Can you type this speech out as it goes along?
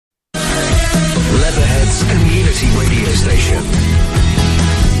Leatherhead's community radio station.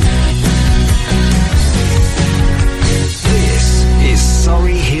 This is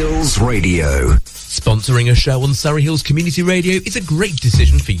Surrey Hills Radio. Sponsoring a show on Surrey Hills Community Radio is a great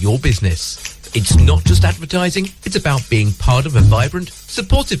decision for your business. It's not just advertising, it's about being part of a vibrant,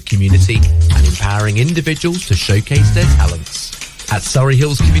 supportive community and empowering individuals to showcase their talents. At Surrey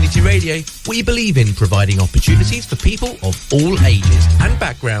Hills Community Radio, we believe in providing opportunities for people of all ages and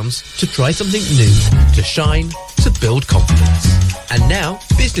backgrounds to try something new, to shine, to build confidence. And now,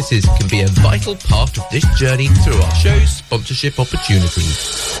 businesses can be a vital part of this journey through our show's sponsorship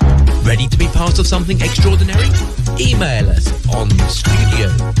opportunities. Ready to be part of something extraordinary? Email us on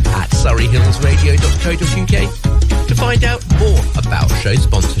studio@surreyhillsradio.co.uk to find out more about show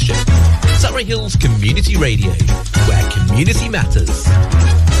sponsorship. Surrey Hills Community Radio, where community matters.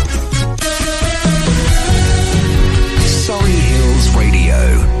 Surrey Hills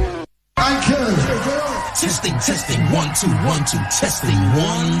Radio. Testing, 1, 2, 1, 2, testing,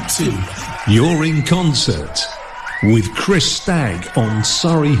 1, 2. You're in concert with Chris Stagg on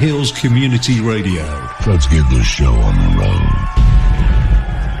Surrey Hills Community Radio. Let's get this show on the road.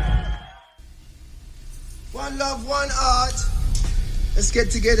 One love, one heart. Let's get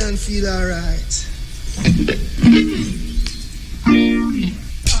together and feel alright.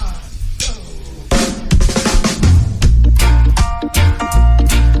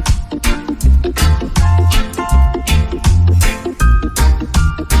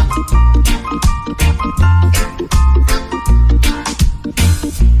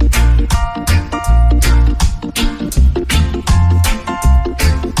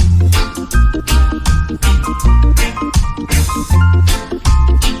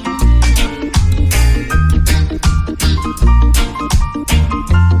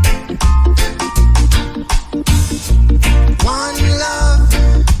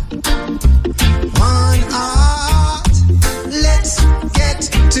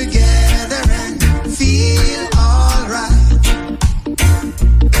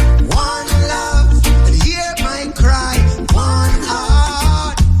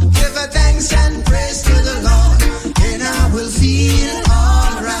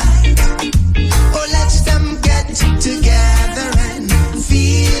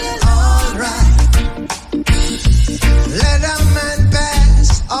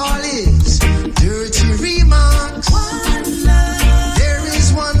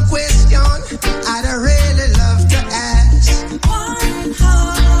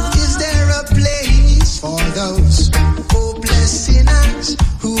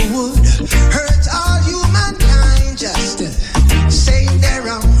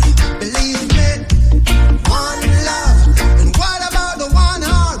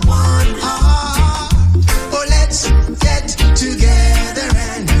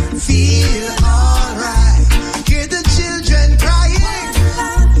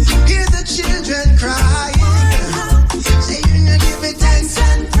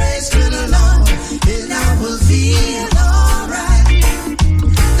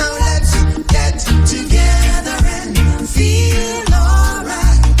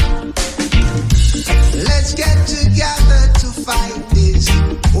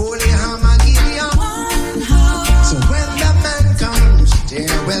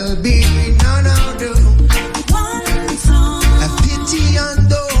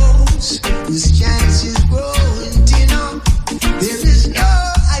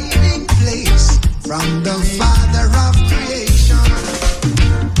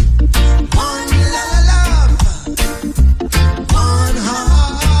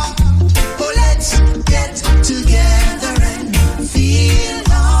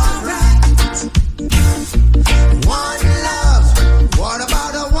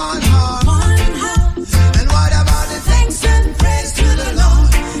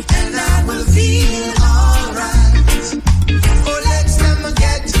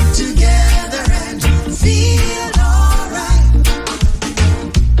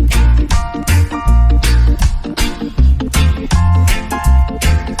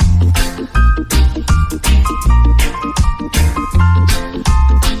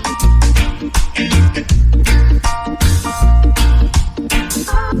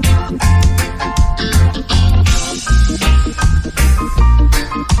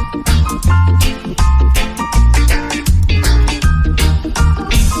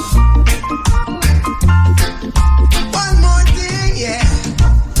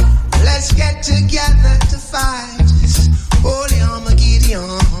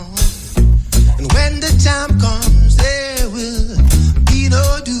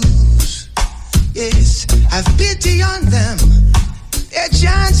 Have pity on them. Their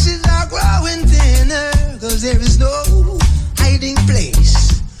chances masses are growing thinner, 'cause there is no hiding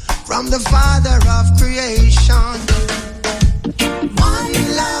place from the Father of creation. One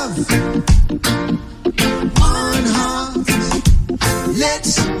love, one heart.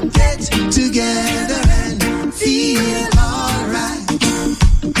 Let's get together and feel alright.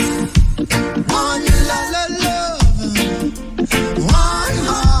 One love, one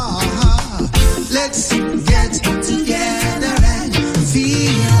heart. Let's get together and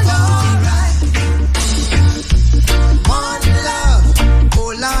feel alright. One love,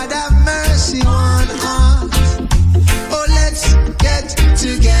 oh Lord have mercy, one heart. Oh, let's get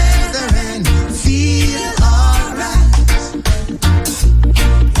together and feel alright.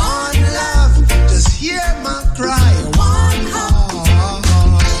 One love, just hear my cry. One heart,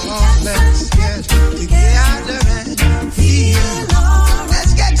 let's get together and feel alright.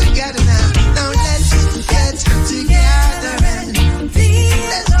 Let's get together now. Now let's get together and feel.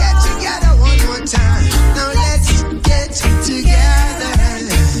 Let's get together one more time. Now let's get together and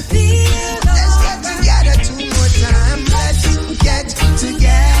feel. Let's get together two more times. Let's get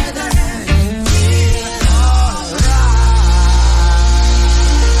together and feel alright.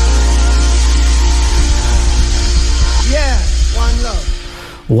 Yeah, one love.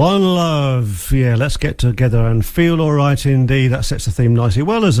 One love, yeah, let's get together and feel all right indeed. That sets the theme nicely.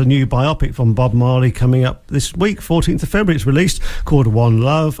 Well, there's a new biopic from Bob Marley coming up this week, 14th of February. It's released, called One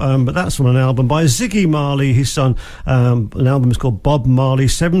Love, but that's from an album by Ziggy Marley, his son. An album is called Bob Marley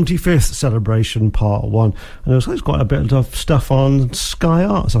 75th Celebration Part 1. And there's quite a bit of stuff on Sky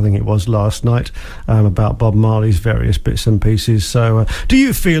Arts, I think it was, last night, about Bob Marley's various bits and pieces. So, do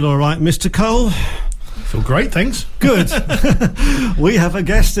you feel all right, Mr. Cole? Feel great, thanks. Good. We have a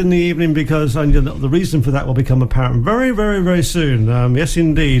guest in the evening because the reason for that will become apparent very, very, very soon. Yes,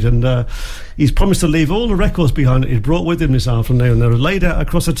 indeed. And he's promised to leave all the records behind that he's brought with him this afternoon. They're laid out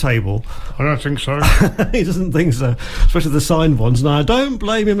across a table. I don't think so. He doesn't think so, especially the signed ones. And I don't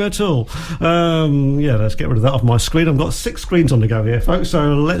blame him at all. Yeah, let's get rid of that off my screen. I've got 6 screens on the go here, folks,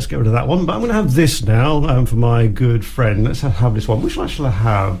 so let's get rid of that one. But I'm going to have this now for my good friend. Let's have this one. Which one shall I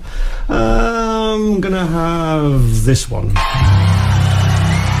have? I'm going to have this one.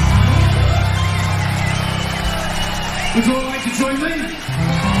 Would you all like to join me?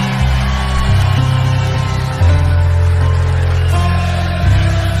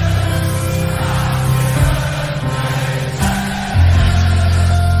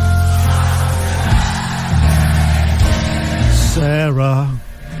 Sarah.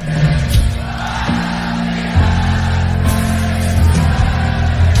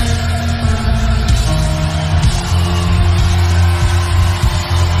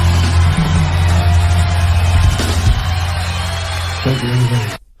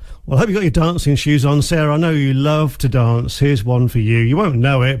 Well, I hope you got your dancing shoes on, Sarah. I know you love to dance. Here's one for you. You won't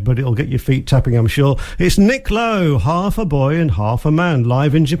know it, but it'll get your feet tapping, I'm sure. It's Nick Lowe, Half a Boy and Half a Man,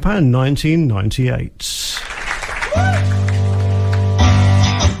 live in Japan, 1998.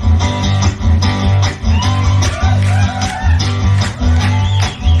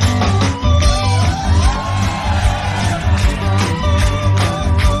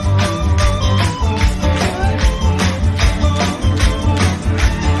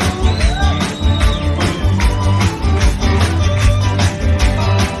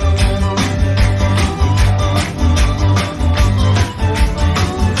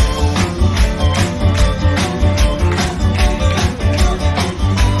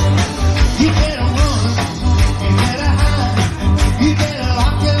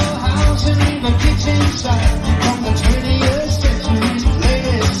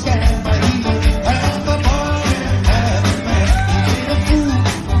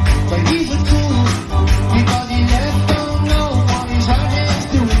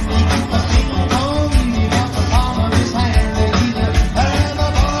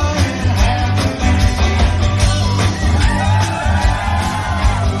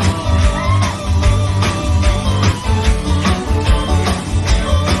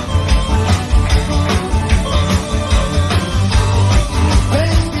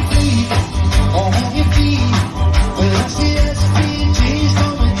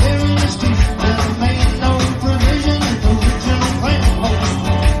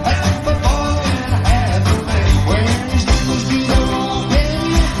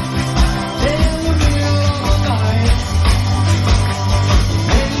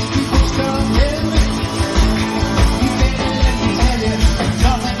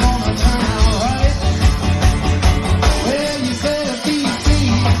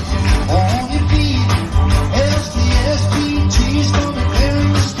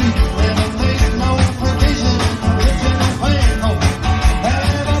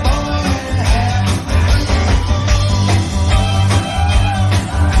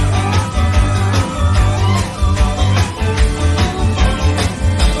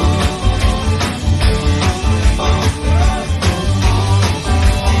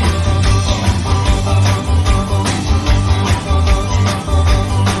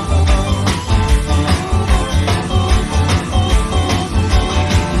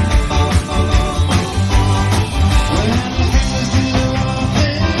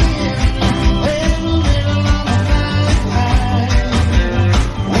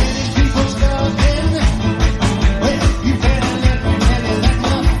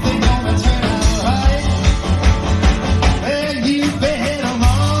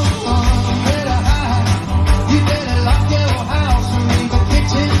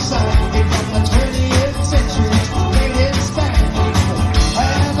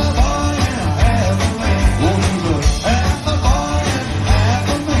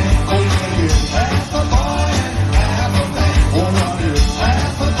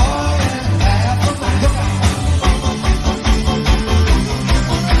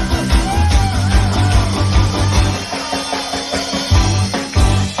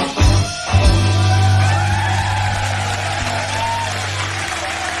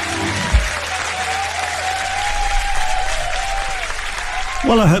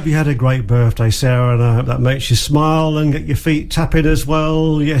 Well, I hope you had a great birthday, Sarah, and I hope that makes you smile and get your feet tapping as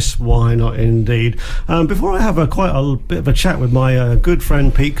well. Yes, why not indeed. Before I have quite a bit of a chat with my good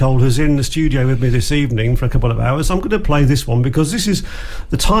friend Pete Cole, who's in the studio with me this evening for a couple of hours, I'm going to play this one because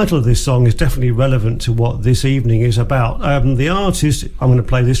the title of this song is definitely relevant to what this evening is about. The artist I'm going to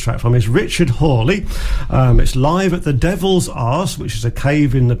play this track from is Richard Hawley. It's live at the Devil's Arse, which is a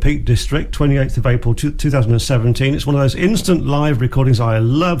cave in the Peak District, 28th of April 2017. It's one of those instant live recordings I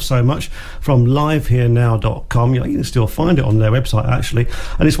love so much, from liveherenow.com. You can still find it on their website actually,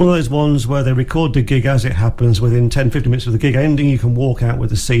 and it's one of those ones where they record the gig as it happens. Within 10-15 minutes of the gig ending, you can walk out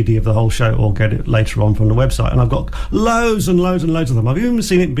with a CD of the whole show or get it later on from the website, and I've got loads and loads and loads of them. I've even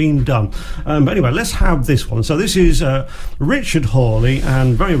seen it being done, but anyway, let's have this one. So this is Richard Hawley,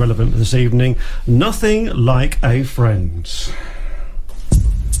 and very relevant this evening, Nothing Like a Friend.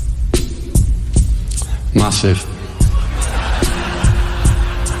 Massive.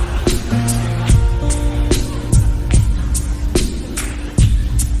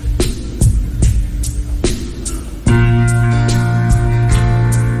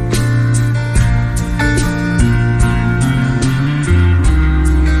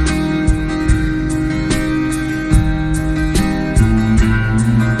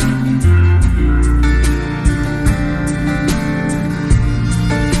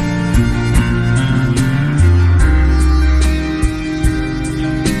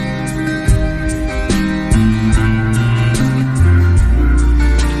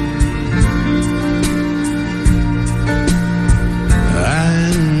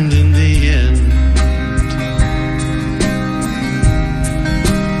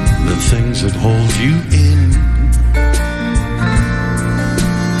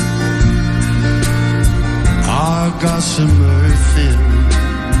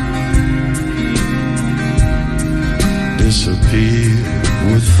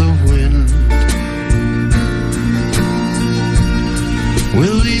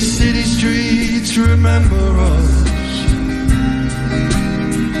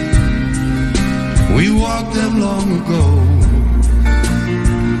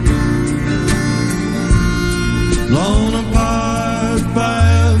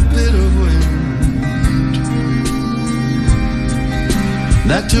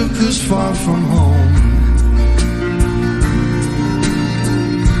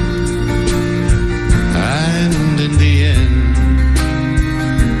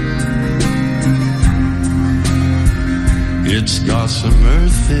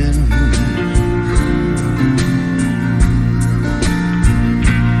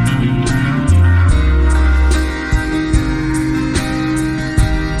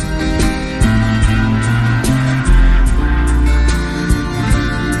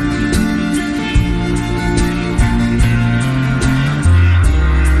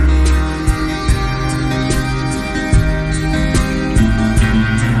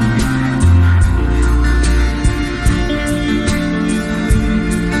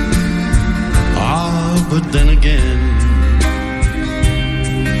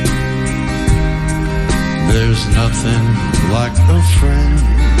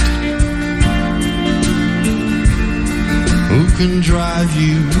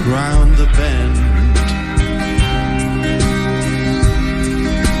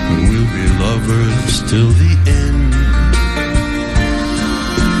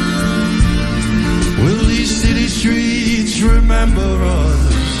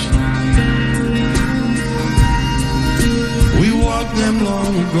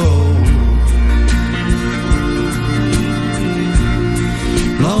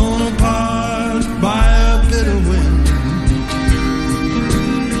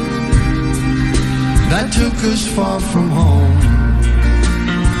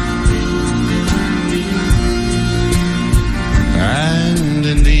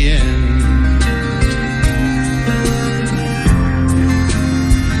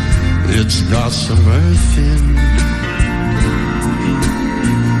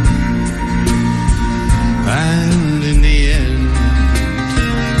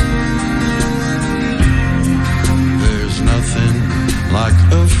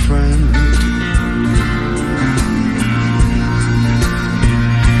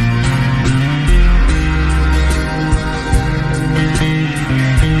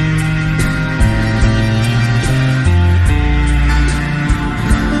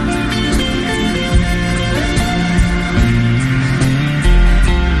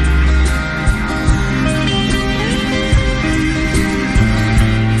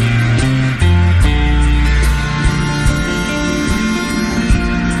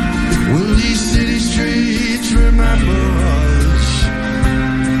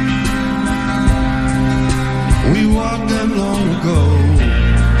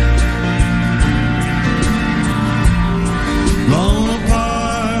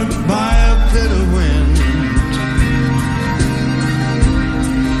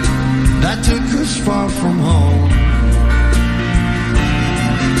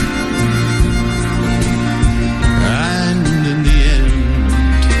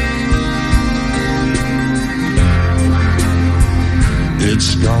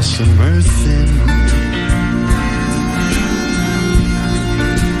 gossamer thin,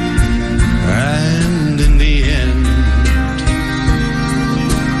 and in the end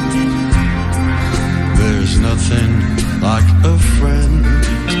there's nothing like a friend.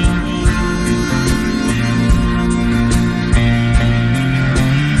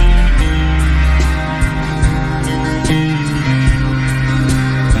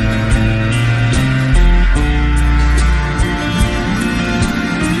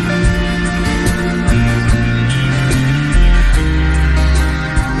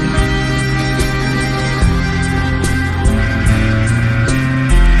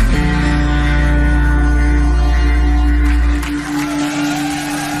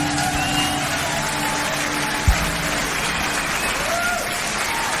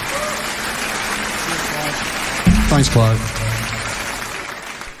 Thanks, Clive.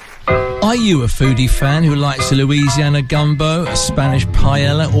 Are you a foodie fan who likes a Louisiana gumbo, a Spanish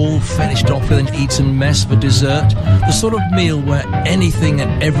paella, all finished off with an Eton mess for dessert? The sort of meal where anything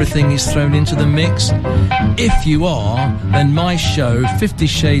and everything is thrown into the mix? If you are, then my show, 50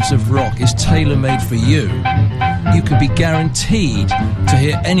 Shades of Rock, is tailor-made for you. You could be guaranteed to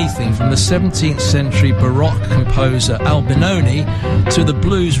hear anything from the 17th century Baroque composer Albinoni to the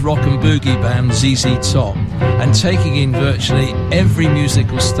blues rock and boogie band ZZ Top, and taking in virtually every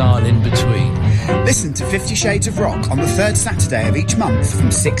musical style in between. Listen to 50 Shades of Rock on the third Saturday of each month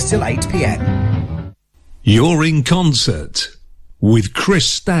from 6 till 8 p.m. You're in concert with Chris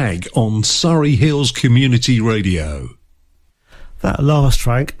Stagg on Surrey Hills Community Radio. That last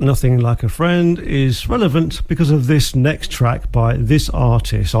track, Nothing Like a Friend, is relevant because of this next track by this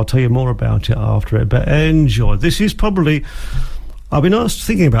artist. I'll tell you more about it after it, but enjoy. This is probably... I've been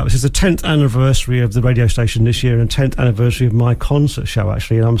thinking about this. It's the 10th anniversary of the radio station this year and 10th anniversary of my concert show,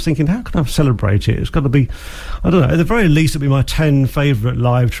 actually. And I'm thinking, how can I celebrate it? It's got to be, I don't know, at the very least, it'll be my 10 favourite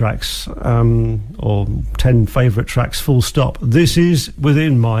live tracks, or 10 favourite tracks, full stop. This is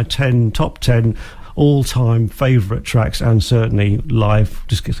within my top 10 all-time favourite tracks, and certainly live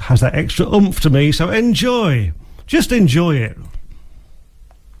just has that extra oomph to me. So enjoy. Just enjoy it.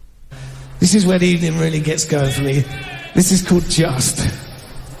 This is where the evening really gets going for me. This is called Just.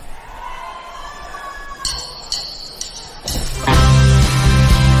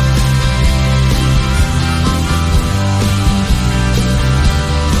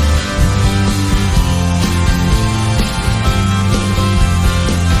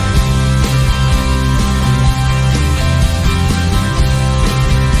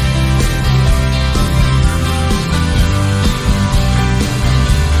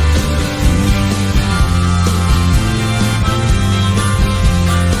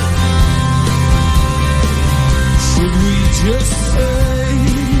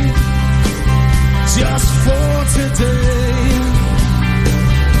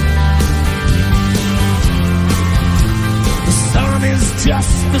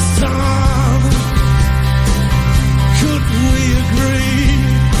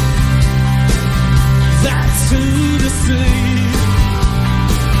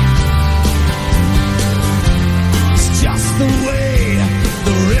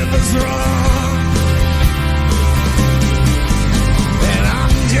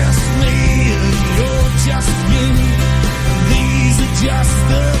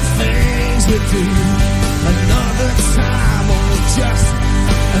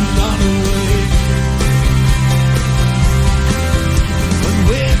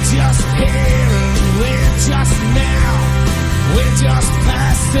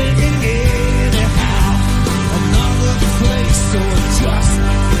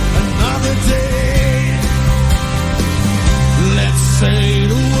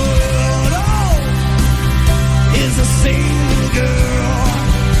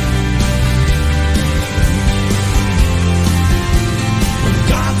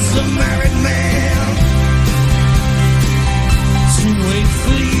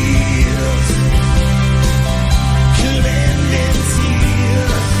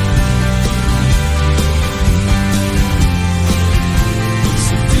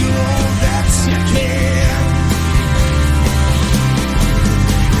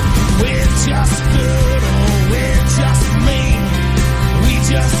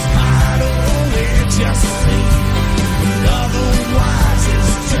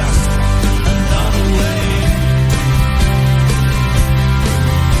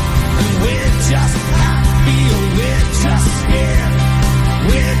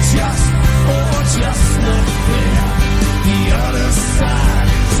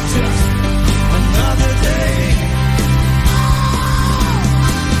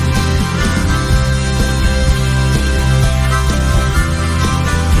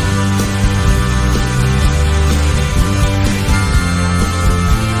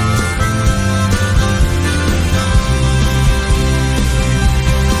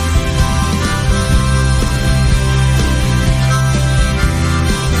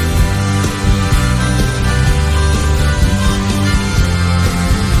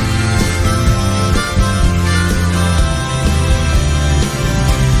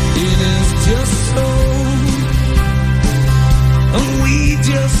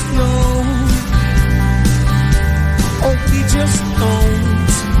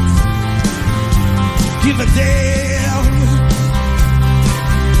 give a damn.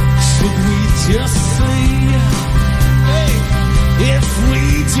 Should we just say, hey, if we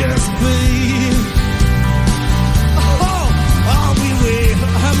just be? Oh, we will.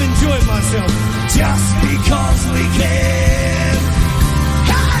 I'm enjoying myself just because we can.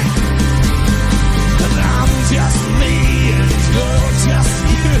 Hey! And I'm just me and you're just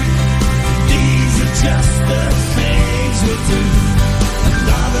you. These are just the things we do.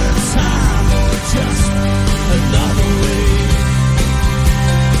 Another time or just another way.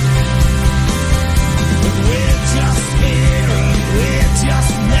 But we're just here and we're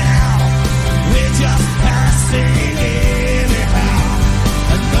just now. We're just passing anyhow.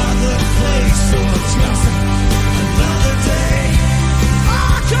 Another place or just another day. Oh,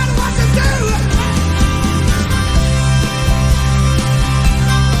 I don't know what to do.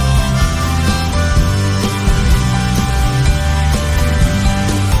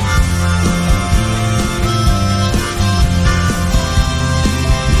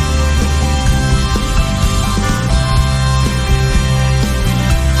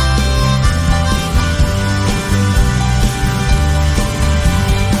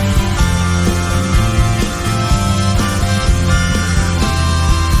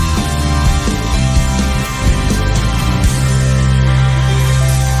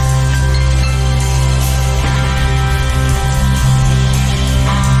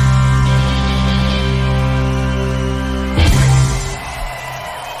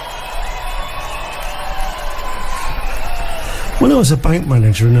 When I was a bank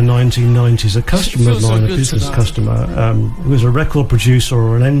manager in the 1990s, a customer of mine, a business customer, who was a record producer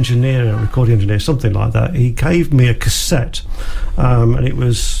or an engineer, a recording engineer, something like that, he gave me a cassette. And it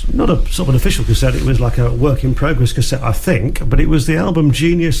was not a sort of an official cassette, it was like a work in progress cassette, I think, but it was the album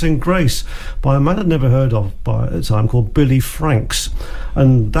Genius and Grace by a man I'd never heard of at the time called Billy Franks.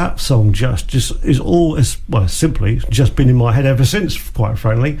 And that song just is all, well, simply just been in my head ever since, quite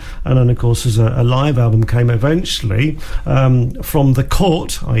frankly. And then, of course, as a live album came eventually, from the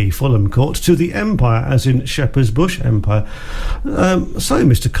court, i.e. Fulham Court, to the Empire, as in Shepherd's Bush Empire. So,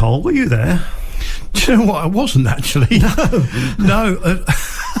 Mr. Cole, were you there? Do you know what? I wasn't, actually. No.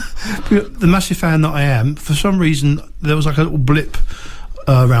 The massive fan that I am, for some reason, there was like a little blip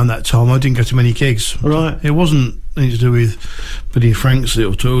around that time. I didn't go to many gigs. Right. It wasn't anything to do with Billy Frank's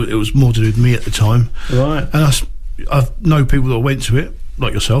little tour. It was more to do with me at the time. Right. And I know people that went to it,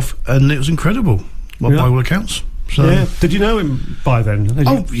 like yourself, and it was incredible, by all accounts. So. Yeah. Did you know him by then?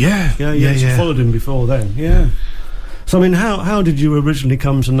 Yeah. You followed him before then. Yeah. So, I mean, how did you originally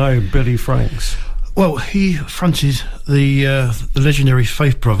come to know Billy Franks? Well, he fronted the legendary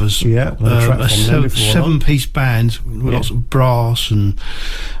Faith Brothers. Yeah, a seven-piece band with lots of brass and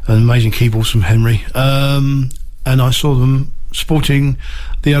amazing keyboards from Henry. And I saw them sporting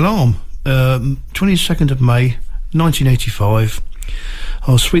the Alarm, 22nd of May, 1985.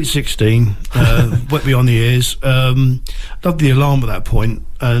 I was sweet 16, wet beyond the ears. Loved the Alarm at that point,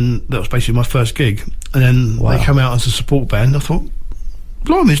 and that was basically my first gig. And then they come out as a support band. I thought,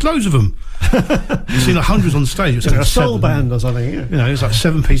 blimey, there's loads of them. You've seen like hundreds on stage. It was like a soul band or something. Yeah. You know, it was like a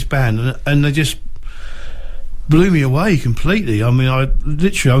 7-piece band, and they just blew me away completely. I mean, I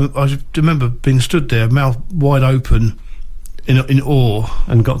remember being stood there, mouth wide open, in awe,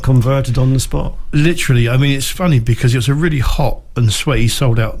 and got converted on the spot. Literally, I mean, it's funny because it was a really hot and sweaty,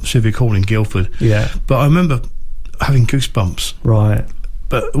 sold out Civic Hall in Guildford. Yeah, but I remember having goosebumps. Right.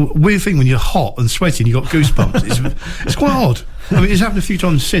 But weird thing when you're hot and sweating, you got goosebumps. It's quite odd. I mean, it's happened a few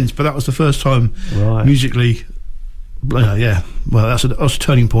times since, but that was the first time musically. Yeah, well, that was a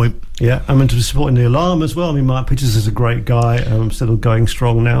turning point. Yeah, I mean, to be supporting the Alarm as well. I mean, Mike Peters is a great guy. Still going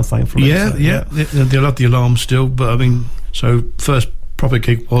strong now, thankfully. Yeah. They love the Alarm still, but I mean, so first proper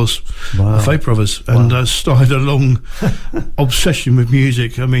gig was the Faith Brothers, and started a long obsession with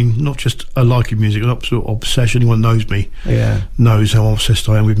music. I mean, not just a liking music, an absolute obsession. Anyone knows me knows how obsessed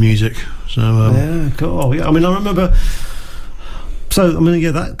I am with music. So yeah, cool. Yeah, I mean, I remember. So, I mean,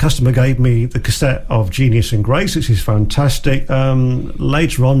 yeah, that customer gave me the cassette of Genius and Grace, which is fantastic.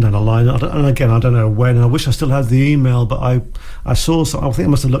 Later on down the line, and again, I don't know when, I wish I still had the email, but I saw, I think I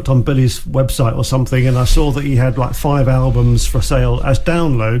must have looked on Billy's website or something, and I saw that he had like 5 albums for sale as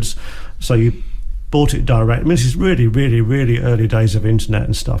downloads. So you bought it direct. I mean, this is really, really, really early days of internet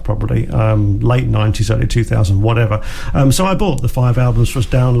and stuff, probably late 90s, early 2000, whatever. So I bought the 5 albums for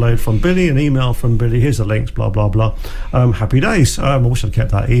download from Billy, an email from Billy, here's the links, blah, blah, blah. Happy days. I wish I'd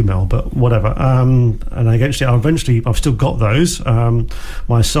kept that email, but whatever. And eventually I've still got those.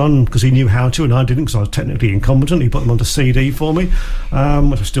 My son, because he knew how to, and I didn't because I was technically incompetent, he put them onto CD for me, which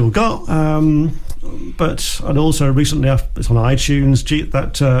I've still got. and also recently it's on iTunes,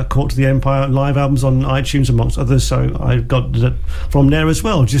 that Court to the Empire live albums on iTunes amongst others, so I got it from there as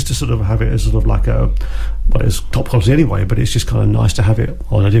well, just to sort of have it as sort of like well, it's top quality anyway, but it's just kind of nice to have it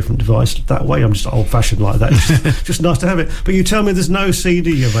on a different device that way. I'm just old-fashioned like that. It's just nice to have it. But you tell me there's no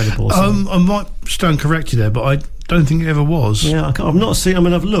CD available. So. I might stand corrected there, but I don't think it ever was. Yeah, I've not seen. I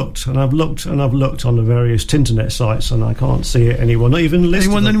mean, I've looked on the various Tinternet sites, and I can't see it anywhere. Not even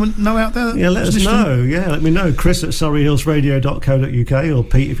listed. Anyone know out there? Yeah, let us know. Yeah, let me know. Chris at surreyhillsradio.co.uk, or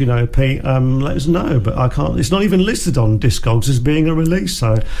Pete if you know Pete. Let us know. But I can't. It's not even listed on Discogs as being a release.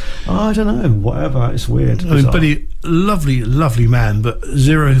 So I don't know. Whatever. It's weird. I mean, Billy, lovely man, but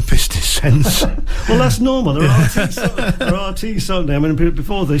zero business sense. Well, that's normal. There are artists out there. I mean,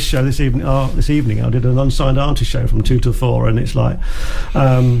 before this show this evening, I did an unsigned artist show from 2 to 4, and it's like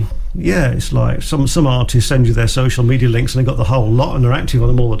it's like some artists send you their social media links and they've got the whole lot and they're active on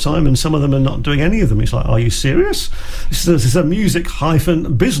them all the time, and some of them are not doing any of them. It's like, are you serious? This is a music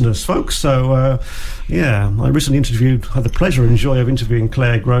business, folks. So I recently had the pleasure and joy of interviewing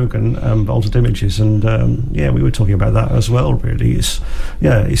Claire Grogan, Altered Images, and we were talking about that as well. Really, it's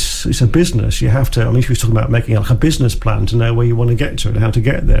a business. You have to. I mean, she was talking about making like a business plan to know where you want to get to and how to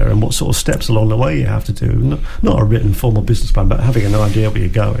get there, and what sort of steps along the way you have to do. Not a written formal business plan, but having an idea where you're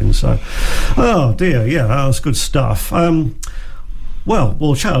going. So, oh dear, yeah, that's good stuff. Well,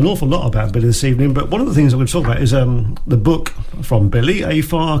 we'll chat an awful lot about Billy this evening, but one of the things I'm going to talk about is the book from Billy, A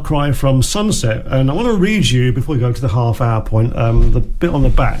Far Cry from Sunset. And I want to read you, before we go to the half-hour point, the bit on the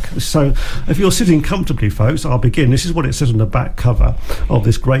back. So if you're sitting comfortably, folks, I'll begin. This is what it says on the back cover of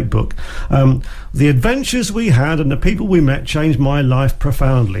this great book. The adventures we had and the people we met changed my life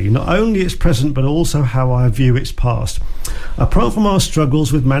profoundly, not only its present, but also how I view its past. Apart from our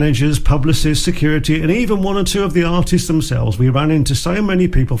struggles with managers, publicists, security, and even one or two of the artists themselves, we ran into so many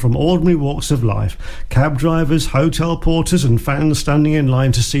people from ordinary walks of life, cab drivers, hotel porters, and fans standing in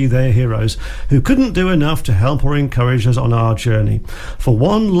line to see their heroes, who couldn't do enough to help or encourage us on our journey. For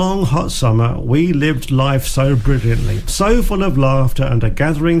one long hot summer, we lived life so brilliantly, so full of laughter and a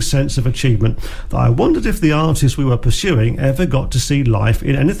gathering sense of achievement, that I wondered if the artists we were pursuing ever got to see life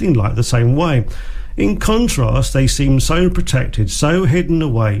in anything like the same way. In contrast, they seemed so protected, so hidden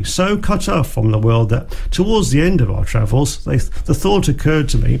away, so cut off from the world that towards the end of our travels, the thought occurred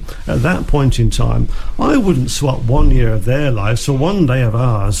to me, at that point in time, I wouldn't swap 1 year of their lives for 1 day of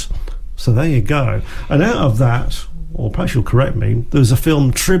ours. So there you go. And out of that, or perhaps you'll correct me, there's a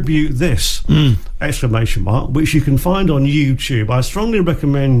film Tribute This! ! Which you can find on YouTube. I strongly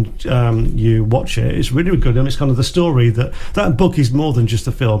recommend you watch it. It's really good, and it's kind of the story that book is more than just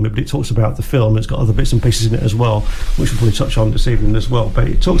the film, but it talks about the film. It's got other bits and pieces in it as well, which we'll probably touch on this evening as well. But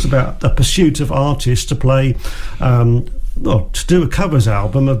it talks about the pursuit of artists to play to do a covers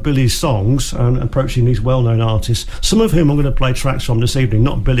album of Billy's songs, and approaching these well-known artists, some of whom I'm going to play tracks from this evening,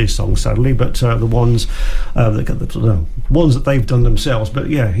 not Billy's songs sadly, but the ones that they've done themselves. But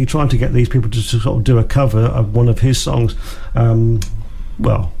yeah, he tried to get these people to sort of do a cover of one of his songs.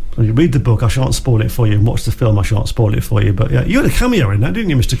 You read the book, I shan't spoil it for you, and watch the film, I shan't spoil it for you. But yeah, you had a cameo in that, didn't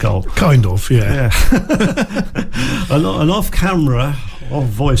you, Mr. Cole? Kind of, yeah. An off-camera,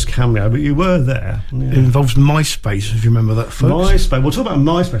 off-voice cameo, but you were there. Yeah. It involves MySpace, if you remember that, folks. MySpace. We'll talk about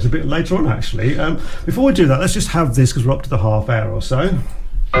MySpace a bit later on, actually. Before we do that, let's just have this, because we're up to the half hour or so.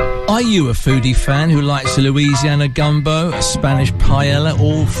 Are you a foodie fan who likes a Louisiana gumbo, a Spanish paella,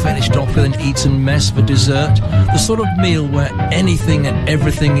 all finished off with an Eton mess for dessert? The sort of meal where anything and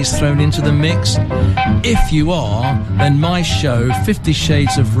everything is thrown into the mix? If you are, then my show, 50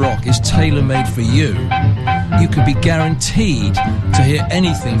 Shades of Rock, is tailor-made for you. You could be guaranteed to hear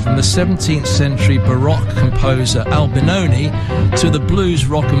anything from the 17th century Baroque composer Albinoni to the blues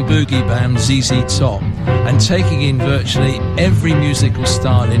rock and boogie band ZZ Top, and taking in virtually every musical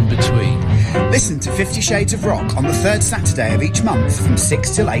style in between. Listen to 50 Shades of Rock on the third Saturday of each month from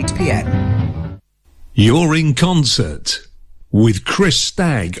 6 till 8 p.m. You're in concert with Chris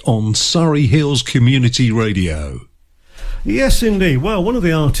Stagg on Surrey Hills Community Radio. Yes, indeed. Well, one of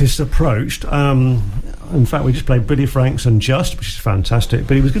the artists approached, in fact, we just played Billy Franks and Just, which is fantastic,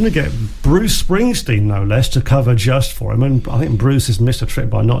 but he was going to get Bruce Springsteen, no less, to cover Just for him, and I think Bruce has missed a trick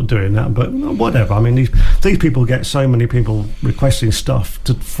by not doing that, but whatever. I mean, these people get so many people requesting stuff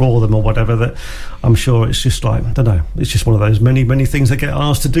for them or whatever, that I'm sure it's just like, I don't know, it's just one of those many, many things that get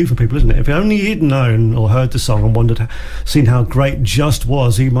asked to do for people, isn't it? If only he'd known or heard the song and seen how great Just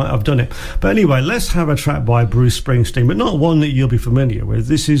was, he might have done it. But anyway, let's have a track by Bruce Springsteen, but not one that you'll be familiar with.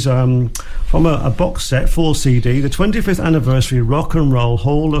 This is from a box set set, 4 CD, the 25th anniversary Rock and Roll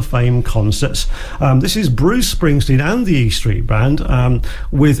Hall of Fame concerts. This is Bruce Springsteen and the E Street Band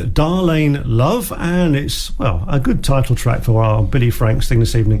with Darlene Love, and it's, well, a good title track for our Billy Franks thing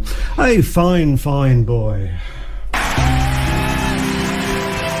this evening. A fine, fine boy.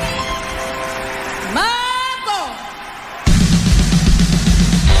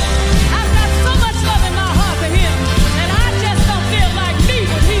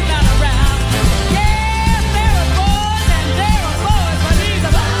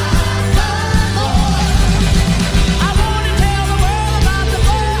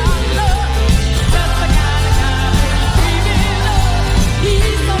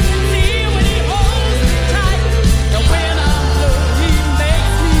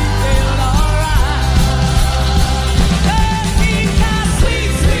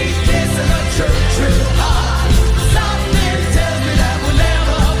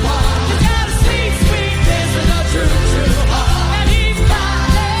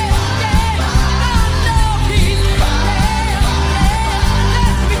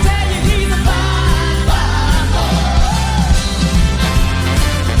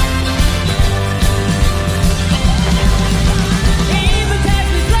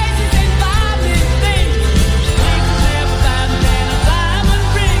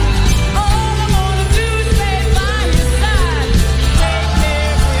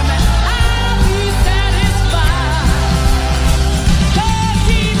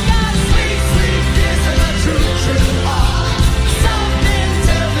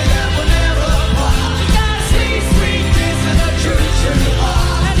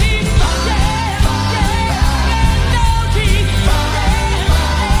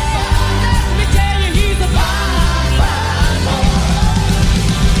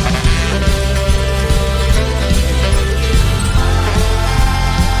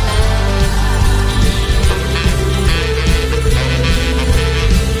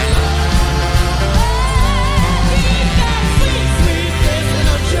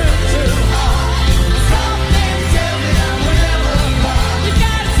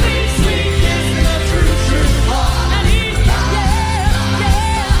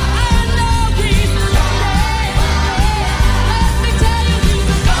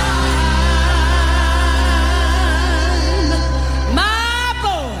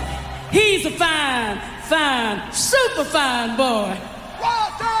 Super fine boy.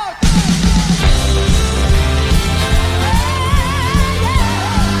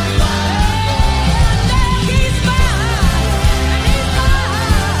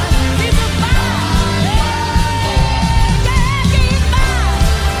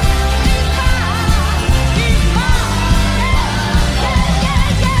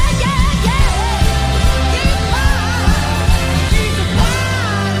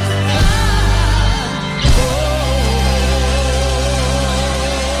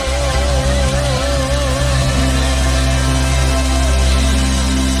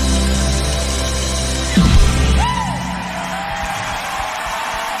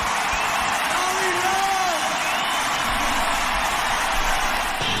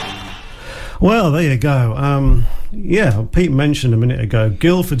 Well, there you go. Yeah, Pete mentioned a minute ago,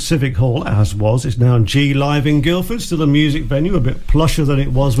 Guildford Civic Hall, as was, it's now G Live in Guildford, still a music venue, a bit plusher than it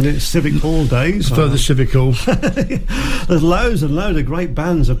was when it's Civic Hall days. Further Civic Hall. There's loads and loads of great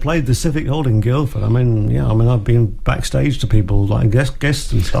bands have played the Civic Hall in Guildford. I mean, I've been backstage to people, like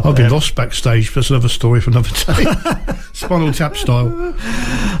guests and stuff. I've been lost backstage, but that's another story for another day. Spinal Tap style.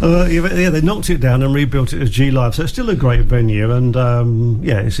 Yeah, they knocked it down and rebuilt it as G Live, so it's still a great venue, and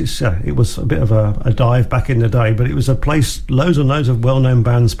it was a bit of a dive back in the day, but it was a place loads and loads of well-known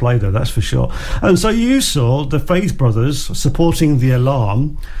bands play there, that's for sure. And so you saw the Faith Brothers supporting The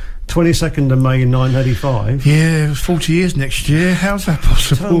Alarm 22nd of May 1985. Yeah, 40 years next year. How's that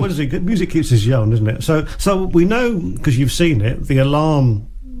possible? So, what is it? Music keeps us young, doesn't it? So we know, because you've seen it, The Alarm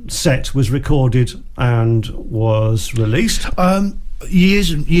set was recorded and was released. Years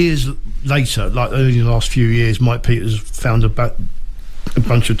and years later, like only the last few years, Mike Peters found a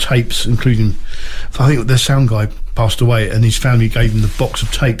bunch of tapes, including, I think their sound guy passed away, and his family gave him the box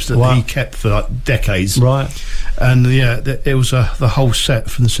of tapes that he kept for like decades. Right. And it was the whole set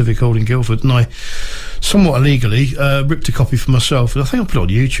from the Civic Hall in Guildford, and I, somewhat illegally, ripped a copy for myself, and I think I put it on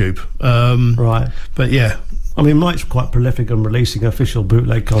YouTube. Right. But yeah. I mean, Mike's quite prolific on releasing official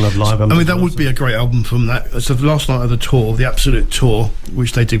bootleg kind of live albums. I mean, that would be a great album from that. So the last night of the tour, the Absolute Tour,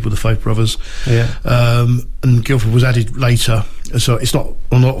 which they did with the Faith Brothers, and Guildford was added later, so it's not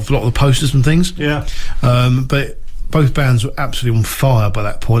on a lot of the posters and things. Yeah. But both bands were absolutely on fire by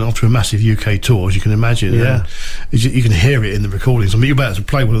that point after a massive UK tour, as you can imagine. Yeah. You can hear it in the recordings. I mean, you're about to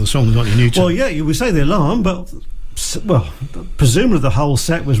play one of the songs, aren't you, Newton? Well, yeah, you would say The Alarm, but... Well, presumably the whole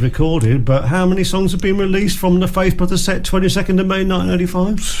set was recorded, but how many songs have been released from the Faith Brothers set 22nd of May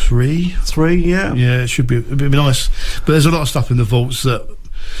 1985? Three, yeah. Yeah, it should be. It'd be nice. But there's a lot of stuff in the vaults that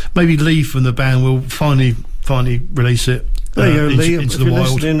maybe Lee from the band will finally release it. There you go, Lee. Into if the you're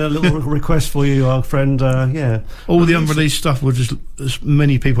wild. listening, a little request for you, our friend. Yeah. All the unreleased stuff were just as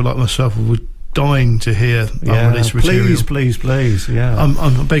many people like myself would dying to hear unreleased material. Please, yeah.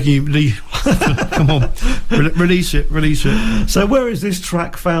 I'm begging you, Lee. Come on, release it. So, where is this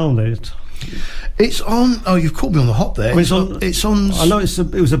track found? It's on. Oh, you've caught me on the hop there. It's on. I know it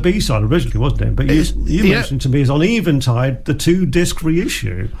was a B-side originally, wasn't it? But you mentioned to me it's on Eventide, the 2-disc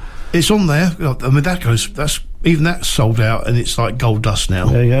reissue. It's on there. I mean, that's sold out, and it's like gold dust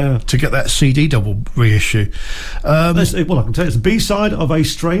now. Yeah. To get that CD double reissue. Well, I can tell you, it's a B-side of A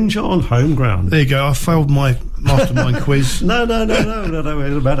Stranger on Home Ground. There you go. I failed my mastermind quiz. No, it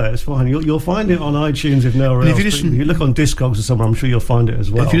doesn't matter. It's fine. You'll find it on iTunes if nowhere else. If you look on Discogs or somewhere, I'm sure you'll find it as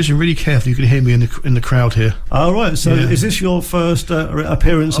well. If you listen really carefully, you can hear me in the crowd here. Oh, right. So is this your first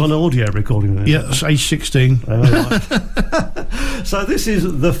appearance on audio recording then? Yeah, it's age 16. Oh, right. So this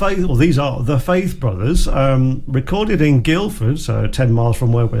is the Faith, or these are the Faith Brothers, recorded in Guildford, so 10 miles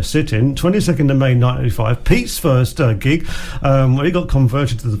from where we're sitting, 22nd of May 1985. Pete's first gig, where he got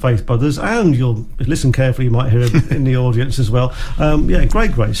converted to the Faith Brothers, and you'll listen carefully, you might hear it in the audience as well.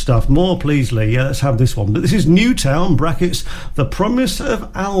 Great stuff. More, please, Lee. Yeah, let's have this one. But this is Newtown, brackets, The Promise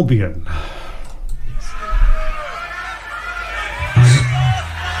of Albion.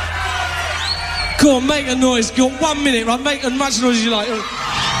 Go on, make a noise. Go on, 1 minute, right? Make as much noise as you like.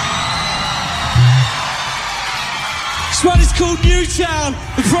 This one is called Newtown,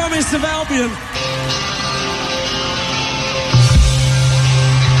 The Promise of Albion.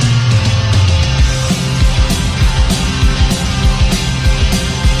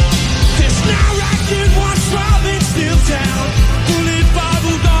 There's no racking one tribe in Steel Town. Bullied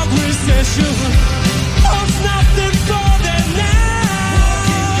Bible dog recession. There's nothing for them now.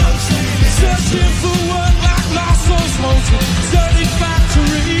 Searching for work like lost souls floating. Dirty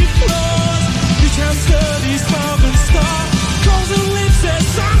factory floors. This town sturdy, smog and star. Calls and lips their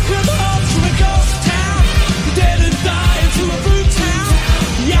sunken hopes from a ghost town. Dead and dying to a boot town.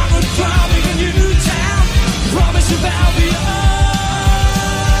 Young and farming a new town. Promise of Albion.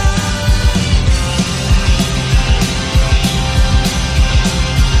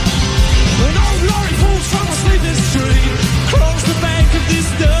 An old lorry pulls from a sleeping street. Cross the bank of this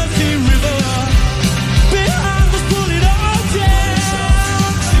dirty river. Behind was pulling all down.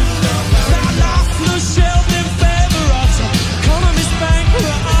 Now lost the shelf in favor of some economist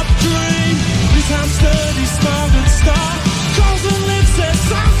bankrupt dream. This time sturdy, smog and star. Calls and lips their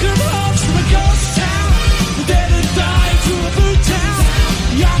sunken hopes from a ghost town. Dead and dying to a boot town.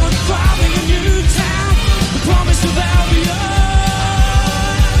 Young and farming a new town. The promise of Albion.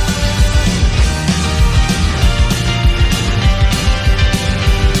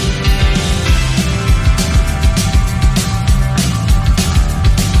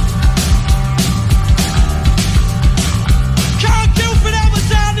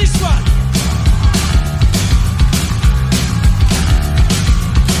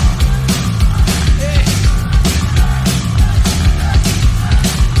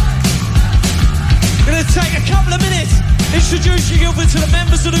 Take a couple of minutes introducing Guildford to the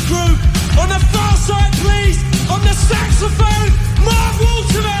members of the group. On the far side, please, on the saxophone, Mark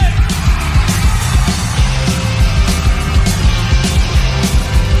Waterman.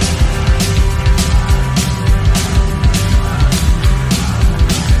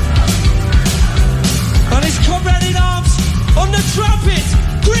 And his comrade in arms on the trumpet,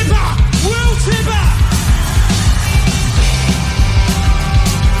 Gripper, Will Timber.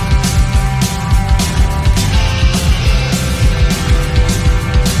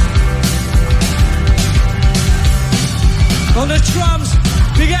 On the drums,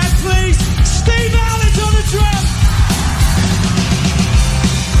 big hand please, Steve Allen's on the drum.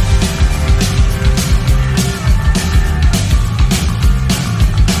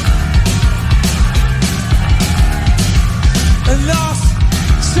 And last,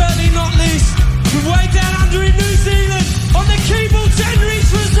 certainly not least, from way down under in New Zealand, on the keyboards, Henry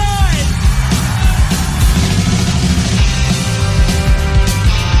Trezide.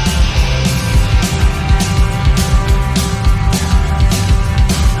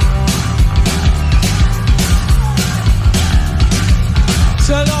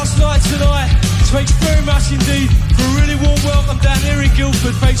 Thanks very much indeed for a really warm welcome down here in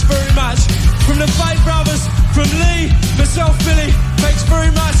Guildford. Thanks very much. From the Fate Brothers, from Lee, myself, Billy, thanks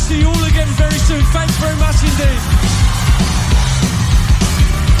very much. See you all again very soon. Thanks very much indeed.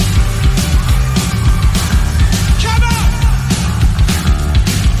 Come on!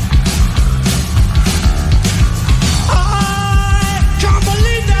 I can't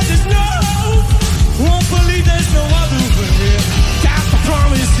believe that there's no hope. Won't believe there's no other way. That the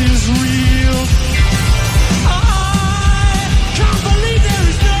promise is real. I can't believe there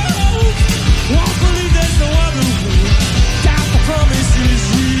is no hope. Won't believe there's no other way. That the promise is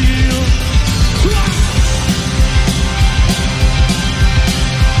real.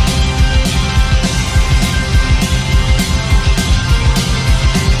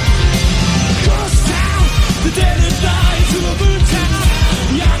 Ghost town, the dead have died to a moon town.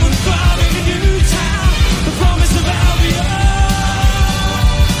 Young and farming a new town. The promise of Albion.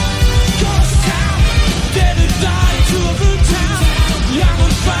 Ghost town, dead have died to a moon town. Young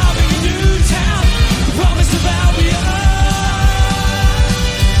and farming a new town. The promise of Albion.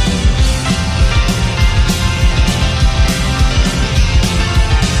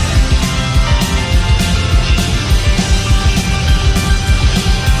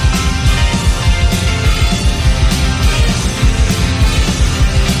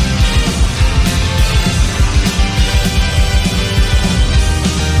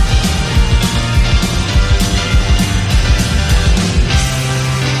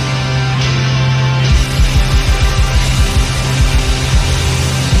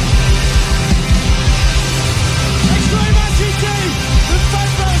 Thanks very much indeed. The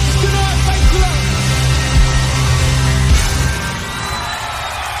Fate Brothers, good night. Thanks a lot.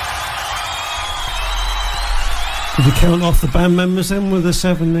 Did you count off the band members then with the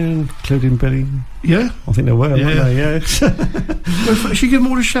 7 there, including Billy? Yeah. I think they were, weren't they? Yeah. Should you give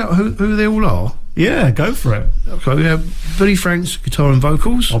them all a shout who they all are? Yeah, go for it. Okay, we have Billy Franks, guitar and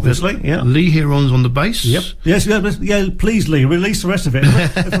vocals. Obviously, yeah. Lee Heron's on the bass. Yep. Yes, yeah, please, Lee, release the rest of it.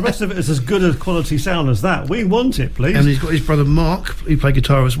 If the rest of it is as good a quality sound as that, we want it, please. And he's got his brother Mark, he played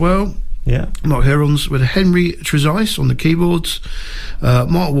guitar as well. Yeah. Mark Heron's with Henry Trezise on the keyboards,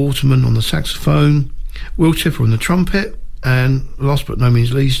 Mark Waterman on the saxophone, Will Tipper on the trumpet, and last but no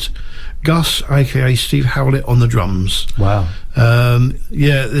means least, Gus, aka Steve Howlett, on the drums. Wow.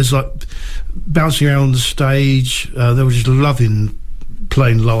 Yeah, there's like bouncing around the stage. They were just loving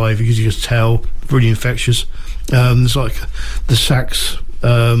playing live. You could just tell, really infectious. There's like the sax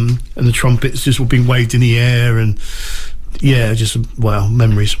and the trumpets just all being waved in the air, and yeah, just wow,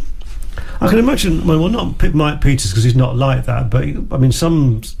 memories. I can imagine, well, not Mike Peters because he's not like that, but I mean,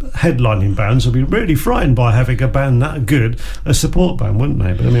 some headlining bands would be really frightened by having a band that good, a support band, wouldn't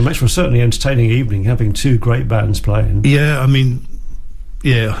they? But I mean, it makes for a certainly entertaining evening having two great bands playing. Yeah, I mean,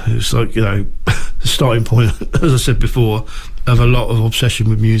 yeah, it's like, you know, the starting point, as I said before, of a lot of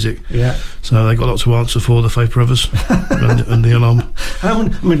obsession with music. Yeah. So they got a lot to answer for, the Faith Brothers and the Alarm.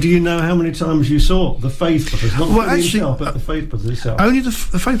 Do you know how many times you saw the Faith Brothers? Not well, actually, yourself, but the Faith Brothers itself. Only the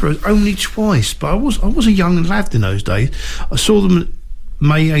Faith Brothers, only twice. But I was a young lad in those days. I saw them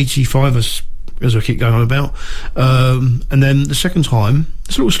May '85, as I keep going on about. And then the second time,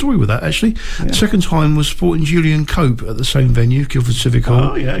 there's a little story with that actually. Yeah. The second time was supporting Julian Cope at the same venue, Guildford Civic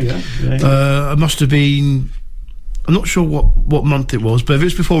Hall. Oh yeah. I must have been, I'm not sure what month it was, but if it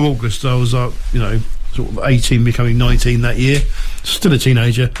was before August, I was like, you know, sort of 18, becoming 19 that year, still a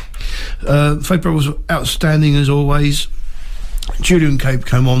teenager. Faith Brothers was outstanding as always. Julian Cope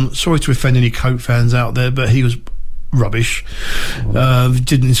came on. Sorry to offend any Cope fans out there, but he was rubbish.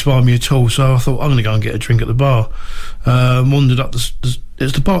 Didn't inspire me at all, so I thought I'm going to go and get a drink at the bar. Wandered up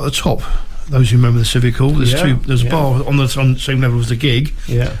it's the bar at the top. Those who remember the Civic Hall, there's a bar on the same level as the gig.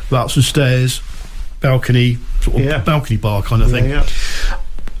 Yeah, up some stairs, balcony, sort of balcony bar kind of thing. Yeah.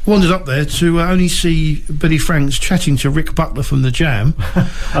 Wandered up there to only see Billy Franks chatting to Rick Butler from the Jam.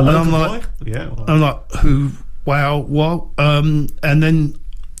 And I'm like, I'm like, who? Wow, what? And then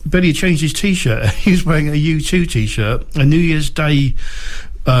Billy changed his T-shirt. He was wearing a U2 T-shirt, a New Year's Day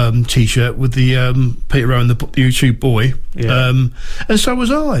T-shirt with the Peter Owen, the U2 boy. Yeah. And so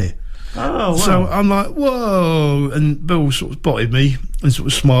was I. Oh, wow. So I'm like, whoa. And Bill sort of spotted me and sort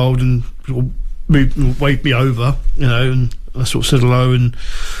of smiled and sort of waved me over, you know, and I sort of said hello, and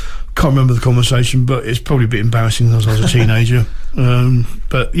can't remember the conversation, but it's probably a bit embarrassing as I was a teenager.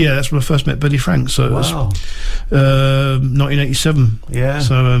 But yeah, that's when I first met Billy Franks. So it was 1987. Yeah.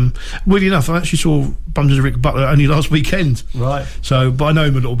 So weirdly enough, I actually saw Bums of Rick Butler only last weekend. Right. So, but I know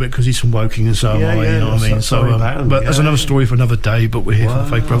him a little bit because he's from Woking, and so am I. You know what I mean? So, but that's another story for another day. But we're here for the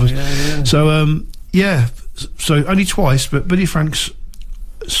Faith Brothers. Yeah. So so only twice, but Billy Franks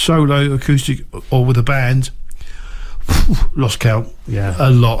solo, acoustic, or with a band. Lost count. Yeah, a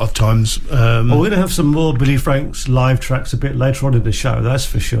lot of times. Well, we're going to have some more Billy Frank's live tracks a bit later on in the show. That's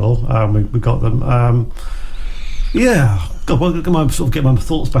for sure. We got them. Yeah, God, well, get my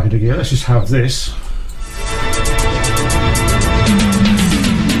thoughts back into gear. Let's just have this.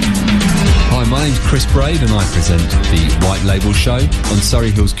 Hi, my name's Chris Braid and I present the White Label Show on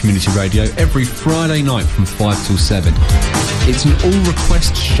Surrey Hills Community Radio every Friday night from 5 till 7. It's an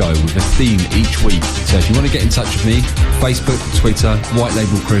all-request show with a theme each week. So if you want to get in touch with me, Facebook, Twitter, White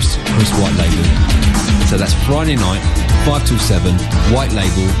Label Chris White Label. So that's Friday night, 5 till 7, White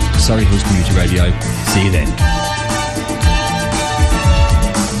Label, Surrey Hills Community Radio. See you then.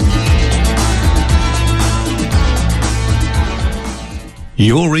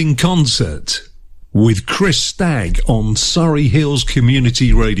 You're in concert with Chris Stagg on Surrey Hills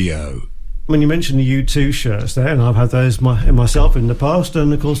Community Radio. When you mentioned the U2 shirts there, and I've had those myself in the past,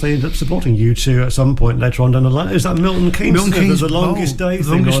 and of course they ended up supporting U2 at some point later on down the line. Is that Milton Keynes? The longest day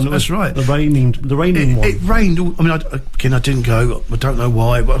thing. That's right. The raining one. It rained. I mean, I didn't go. I don't know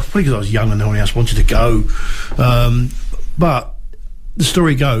why, but probably because I was young and no one else wanted to go. But the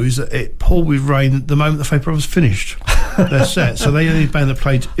story goes that it poured with rain the moment the Faith Brothers finished their set. So they only band that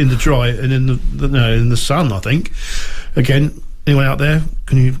played in the dry and in the sun, I think. Again, anyone out there?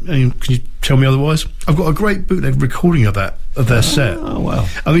 Can you tell me otherwise? I've got a great bootleg recording of their set. Oh wow!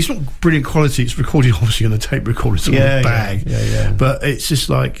 I mean, it's not brilliant quality. It's recorded obviously on a tape recorder, it's on a bag. Yeah. But it's just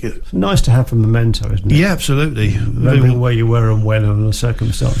like it's nice to have a memento, isn't it? Yeah, absolutely. Remembering where you were and when and the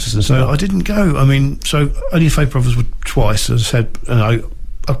circumstances and stuff. I didn't go. I mean, so only Faith Brothers were twice, as I said, and I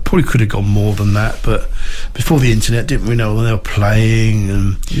probably could have gone more than that, but before the internet, didn't really know when they were playing,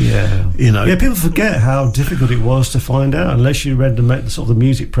 and people forget how difficult it was to find out unless you read the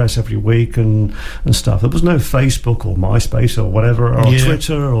music press every week and stuff. There was no Facebook or MySpace or whatever, or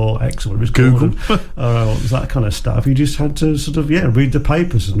Twitter or X or whatever it's Google, or that kind of stuff. You just had to read the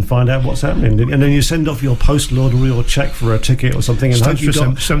papers and find out what's happening, and then you send off your postal order or your check for a ticket or something, and hope you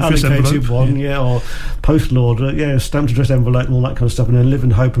got allocated one, or postal order, stamped address envelope and all that kind of stuff, and then live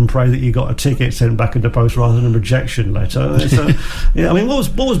and hope and pray that you got a ticket sent back in the post rather than a rejection letter. I mean, what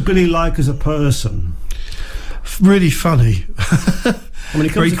was Billy like as a person? Really funny. I mean, he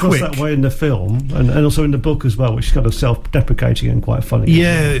comes across that way in the film and also in the book as well, which is kind of self-deprecating and quite funny.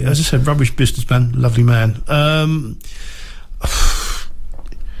 Yeah, as I said, rubbish businessman, lovely man. I'll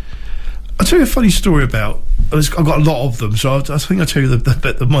tell you a funny story about. I've got a lot of them, so I think I'll tell you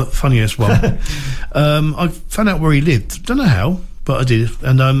the funniest one. I found out where he lived. Don't know how, but I did,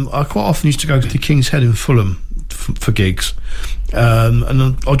 and I quite often used to go to the King's Head in Fulham for gigs,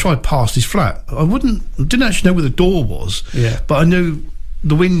 and I drive past his flat. Didn't actually know where the door was, but I knew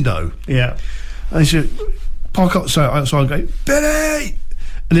the window. Yeah, and he said, "Park outside." I'd go, "Billy,"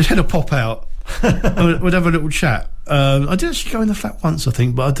 and his head would pop out. We'd have a little chat. I did actually go in the flat once, I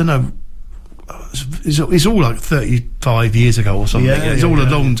think, but I don't know. It's all like 35 years ago or something. It's all a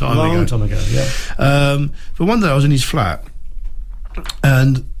long time ago. Yeah. But one day I was in his flat,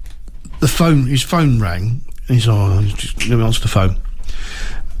 and his phone rang, and he said, just let me answer the phone.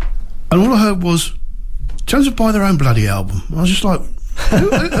 And all I heard was, "Tell them to buy their own bloody album." I was just like,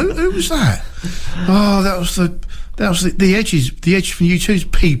 who was that? Oh, that was the Edge from U2's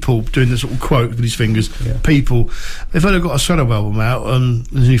People, doing the sort of quote with his fingers. People, they've only got a solo album out, and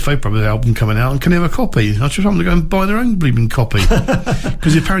there's a new Faith Brothers album coming out, and can they have a copy? I just want them to go and buy their own bleeding copy,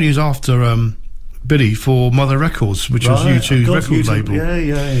 because apparently he was after Billy for Mother Records, which was U2's record label.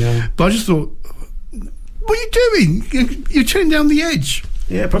 Yeah. But I just thought, what are you doing? You're turning down the Edge.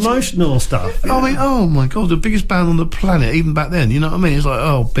 Yeah, promotional stuff. I mean, oh my God, the biggest band on the planet, even back then. You know what I mean? It's like,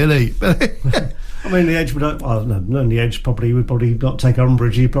 oh, Billy. I mean, the Edge the Edge would probably not take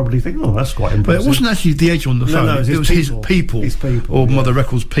umbrage. He'd probably think, oh, that's quite impressive. But it wasn't actually the Edge on the phone. No, it was his people. His people. Or Mother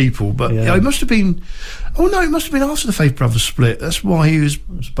Records People. But it must have been... Oh, no, it must have been after the Faith Brothers split. That's why he was...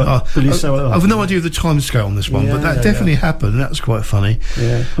 I've no idea of the time scale on this one, but that definitely happened, and that was quite funny.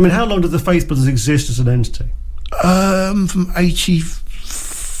 Yeah. I mean, how long did the Faith Brothers exist as an entity? From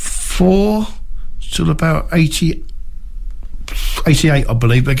 84 till about 88, I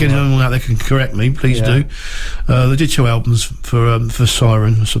believe. But again, anyone out there can correct me, please do. They did 2 albums for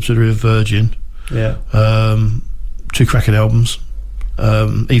Siren, a subsidiary of Virgin. 2 cracking albums,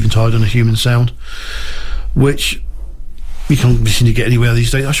 Eventide and A Human Sound, which You can't seem to get anywhere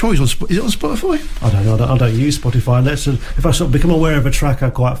these days. I'm sure he's on. Is it on Spotify? I don't know. I don't use Spotify. If I sort of become aware of a track I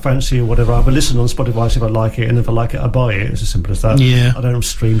quite fancy or whatever, I will listen on Spotify, see if I like it, and if I like it, I buy it. It's as simple as that. Yeah. I don't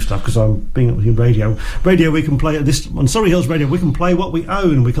stream stuff because I'm being in radio. Radio, we can play on Surrey Hills Radio. We can play what we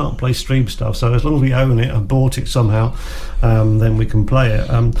own. We can't play stream stuff. So as long as we own it and bought it somehow, then we can play it.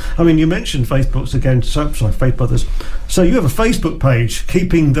 I mean, you mentioned Facebooks again. Faith Brothers. So you have a Facebook page,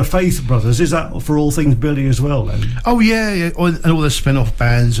 Keeping the Faith Brothers. Is that for all things Billy as well then? Oh yeah. And all the spin-off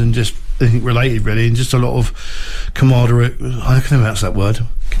bands and just anything related really, and just a lot of camaraderie. I can't pronounce that word.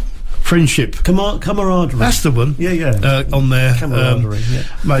 Friendship. Camaraderie. That's the one. Yeah. On there. Camaraderie,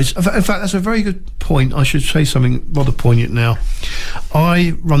 Mate, in fact, that's a very good point. I should say something rather poignant now.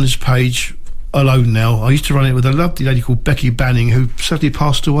 I run this page alone now. I used to run it with a lovely lady called Becky Banning, who sadly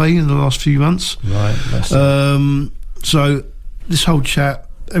passed away in the last few months. Right. So this whole chat,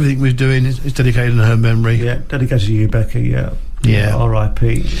 everything we're doing is dedicated in her memory. Yeah, dedicated to you, Becky. Yeah.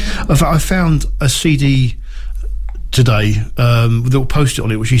 R.I.P. I found a CD today with a little post-it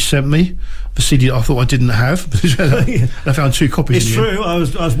on it which she sent me. The CD I thought I didn't have. I found 2 copies. It's true. I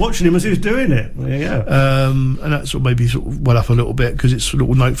was watching him as he was doing it. Yeah. And that sort of maybe well up a little bit because it's a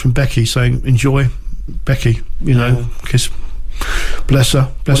little note from Becky saying, "Enjoy, Becky." Kiss. Bless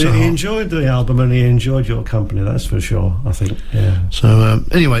her. Bless her. He enjoyed the album and he enjoyed your company. That's for sure. I think. Yeah. So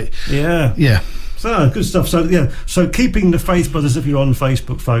anyway. Yeah. So good stuff. So Keeping the Faith Brothers, if you're on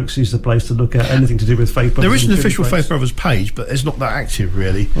Facebook, folks, is the place to look at anything to do with Faith Brothers. There is an official Faith Brothers page, but it's not that active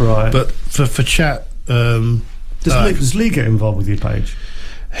really. Right. But for chat, does Lee get involved with your page?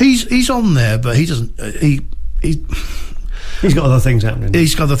 He's on there, but he doesn't. He's got other things happening.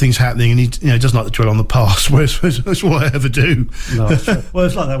 He's got other things happening, and he doesn't like to dwell on the past. Whereas that's what I ever do. No, well,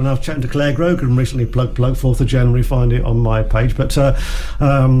 it's like that when I was chatting to Claire Grogan recently. Plug 4th of January. Find it on my page. But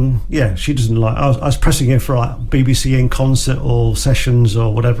she doesn't like. I was pressing her for like BBC in concert or sessions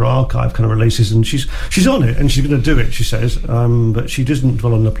or whatever archive kind of releases, and she's on it and she's going to do it. She says, but she doesn't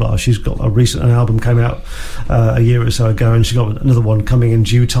dwell on the past. She's got an album came out a year or so ago, and she got another one coming in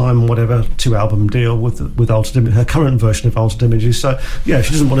due time. Whatever 2-album deal with Altered Images, her current version of Altered Images. So she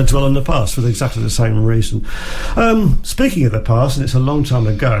doesn't want to dwell on the past for exactly the same reason. Speaking of the past, and it's a long time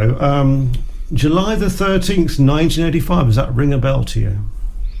ago, July the 13th 1985, does that ring a bell to you?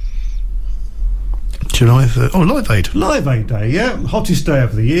 July 3rd. Oh, Live Aid. Live Aid Day, yeah. Hottest day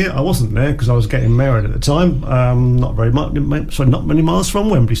of the year. I wasn't there because I was getting married at the time. Not many miles from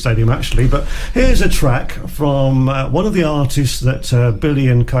Wembley Stadium, actually. But here's a track from one of the artists that Billy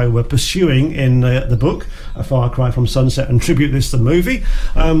and co were pursuing in the book, A Far Cry from Sunset, and Tribute This, the movie.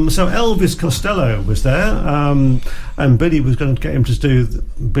 So Elvis Costello was there, and Billy was going to get him to do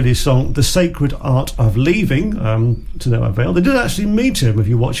Billy's song, The Sacred Art of Leaving, to no avail. They did actually meet him, if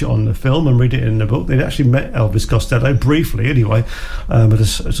you watch it on the film and read it in the book. They'd actually met Elvis Costello briefly anyway, but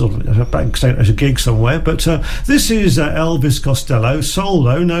as a gig somewhere. But this is Elvis Costello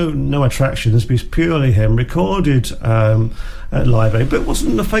solo, no attractions, it's purely him, recorded at Live Aid. But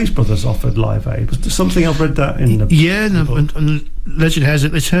wasn't the Faith Brothers offered Live Aid? Was there something? I've read that in the book. And legend has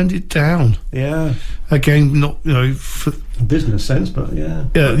it they turned it down. Yeah, again, not for business sense, but yeah,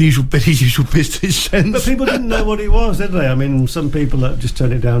 the usual business sense. But people didn't know what it was, did they? I mean, some people that just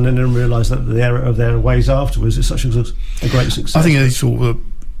turned it down and didn't realise that the error of their ways afterwards is such a great success. I think they thought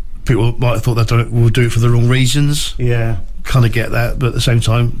people might have thought that we'll do it for the wrong reasons. Yeah, kind of get that, but at the same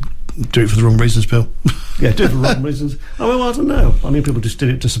time, do it for the wrong reasons, Bill. Yeah, do it for the wrong reasons. I don't know. I mean, people just did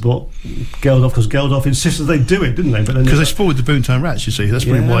it to support Geldof because Geldof insisted they do it, didn't they? But because they spoiled the Boomtown Rats, you see. That's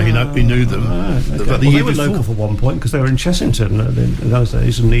probably why he knew them. Right, okay. They were local for one point because they were in Chessington in those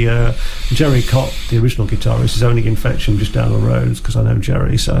days, and the Jerry Cott, the original guitarist, is only in Fetcham just down the road because I know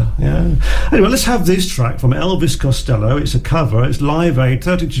Jerry. So yeah. Anyway, let's have this track from Elvis Costello. It's a cover. It's Live Aid,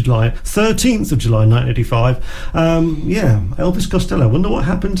 13th of July 1985. Elvis Costello. Wonder what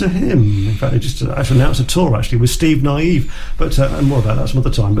happened to him. In fact, they just actually announced a tour with Steve Naive, but and more about that some other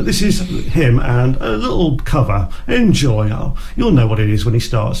time. But this is him and a little cover. Enjoy. You'll know what it is when he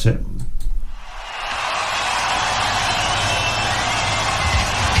starts it.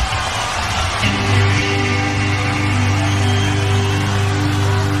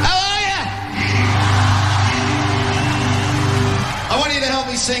 How are you? I want you to help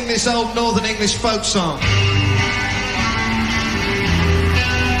me sing this old Northern English folk song.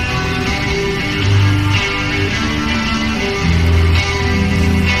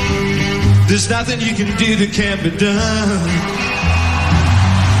 There's nothing you can do that can't be done.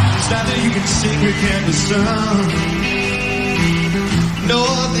 There's nothing you can sing that can't be sung.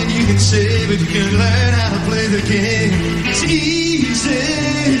 Nothing you can say, but you can learn how to play the game. It's easy.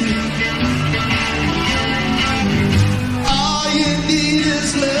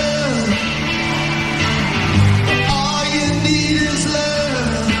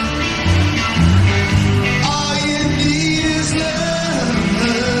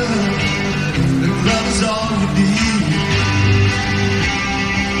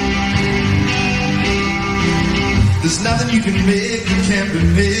 ever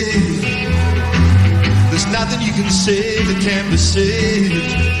made. There's nothing you can say that can't be saved.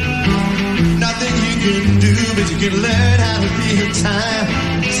 Nothing you can do, but you can learn how to be in time.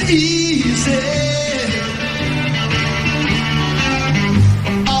 It's easy.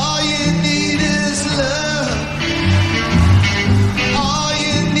 All you need is love. All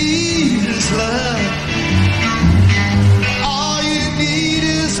you need is love. All you need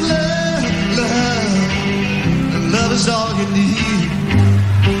is love, love. And love is all you need.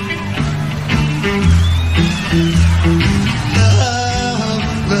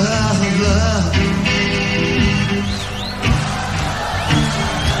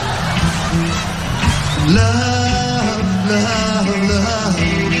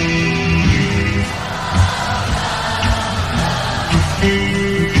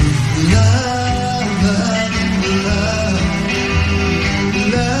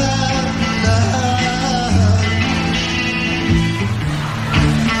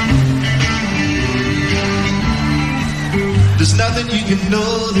 There's nothing you can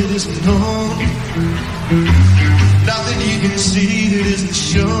know that isn't known. Nothing you can see that isn't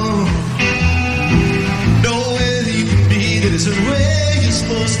shown. Nowhere that you can be that isn't where you're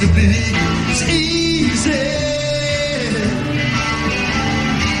supposed to be. It's easy.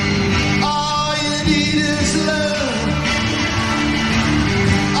 All you need is love.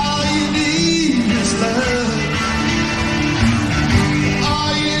 All you need is love.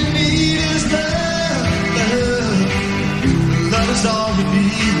 All you need is love, love. Love is all you need.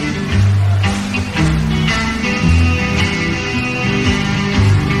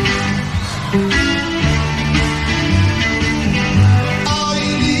 All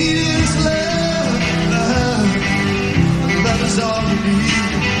you need is love, love. Love is all you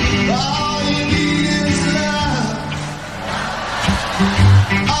need. All you need is love.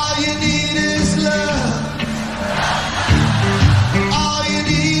 All you need is love. All you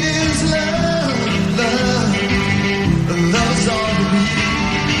need is love, love. Love is all you need.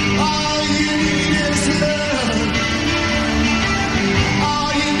 All you need is love.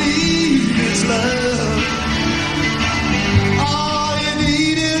 All you need is love. All you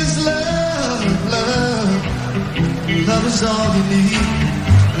need is love, love. Love is all you need.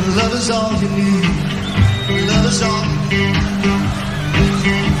 Love is all you need. Love is all you need.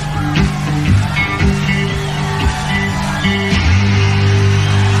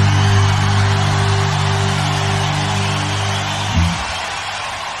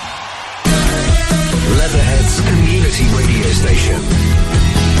 Leatherhead's community radio station.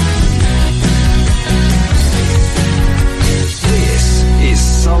 This is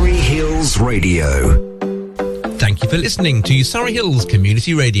Surrey Hills Radio. Thank you for listening to Surrey Hills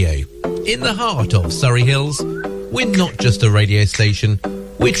Community Radio. In the heart of Surrey Hills, we're not just a radio station,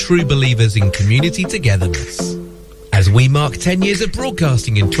 we're true believers in community togetherness. As we mark 10 years of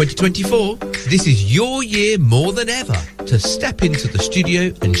broadcasting in 2024, this is your year more than ever to step into the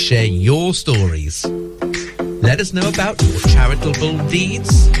studio and share your stories. Let us know about your charitable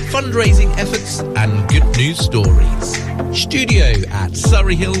deeds, fundraising efforts and good news stories.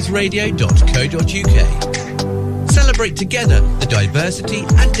 studio@surreyhillsradio.co.uk. Celebrate together the diversity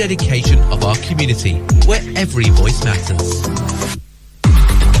and dedication of our community, where every voice matters.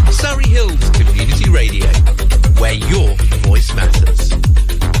 Surrey Hills Community Radio, where your voice matters.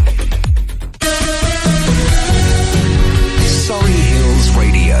 Surrey Hills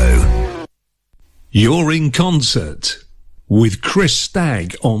Radio. You're in concert with Chris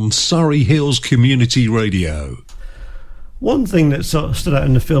Stagg on Surrey Hills Community Radio. One thing that sort of stood out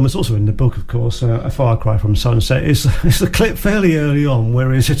in the film, it's also in the book, of course, A Far Cry from Sunset, is a clip fairly early on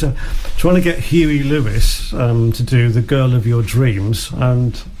where he's trying to get Huey Lewis to do The Girl of Your Dreams,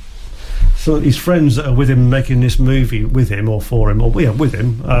 and so his friends that are with him making this movie with him or for him, or with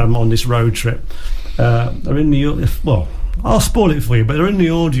him on this road trip, are in the, well, I'll spoil it for you, but they're in the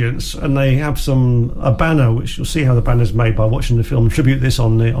audience and they have a banner, which you'll see how the banner's made by watching the film. Tribute this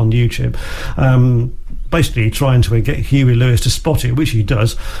on YouTube. Basically trying to get Huey Lewis to spot it, which he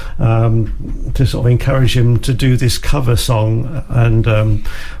does, to sort of encourage him to do this cover song. And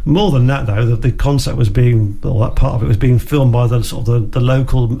more than that, though, the concert was that part of it was being filmed by the sort of the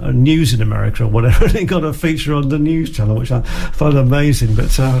local news in America or whatever, and it got a feature on the news channel, which I found amazing.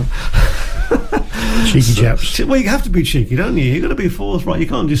 But cheeky chaps. Well, you have to be cheeky, don't you? You've got to be forthright. You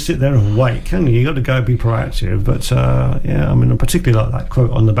can't just sit there and wait, can you? You've got to go be proactive. But yeah, I mean, I particularly like that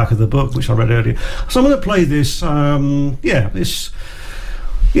quote on the back of the book, which I read earlier. So I'm going to play this.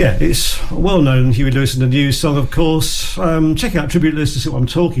 Yeah, it's a well-known Huey Lewis and the News song, of course. Check out Tribute List to see what I'm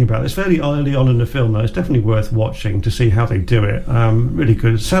talking about. It's fairly early on in the film, though. It's definitely worth watching to see how they do it. Really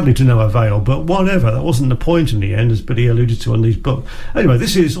good. Sadly, to no avail, but whatever. That wasn't the point in the end, as Billy alluded to on these books. Anyway,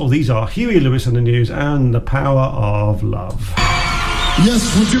 these are Huey Lewis and the News and The Power of Love.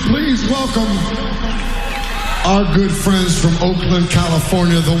 Yes, would you please welcome our good friends from Oakland,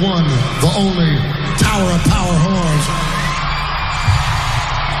 California, the one, the only Tower of Power Horns.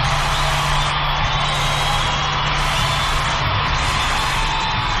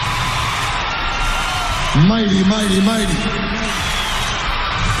 Mighty, mighty, mighty.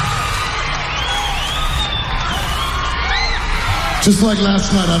 Just like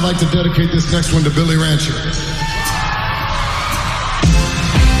last night, I'd like to dedicate this next one to Billy Rancher.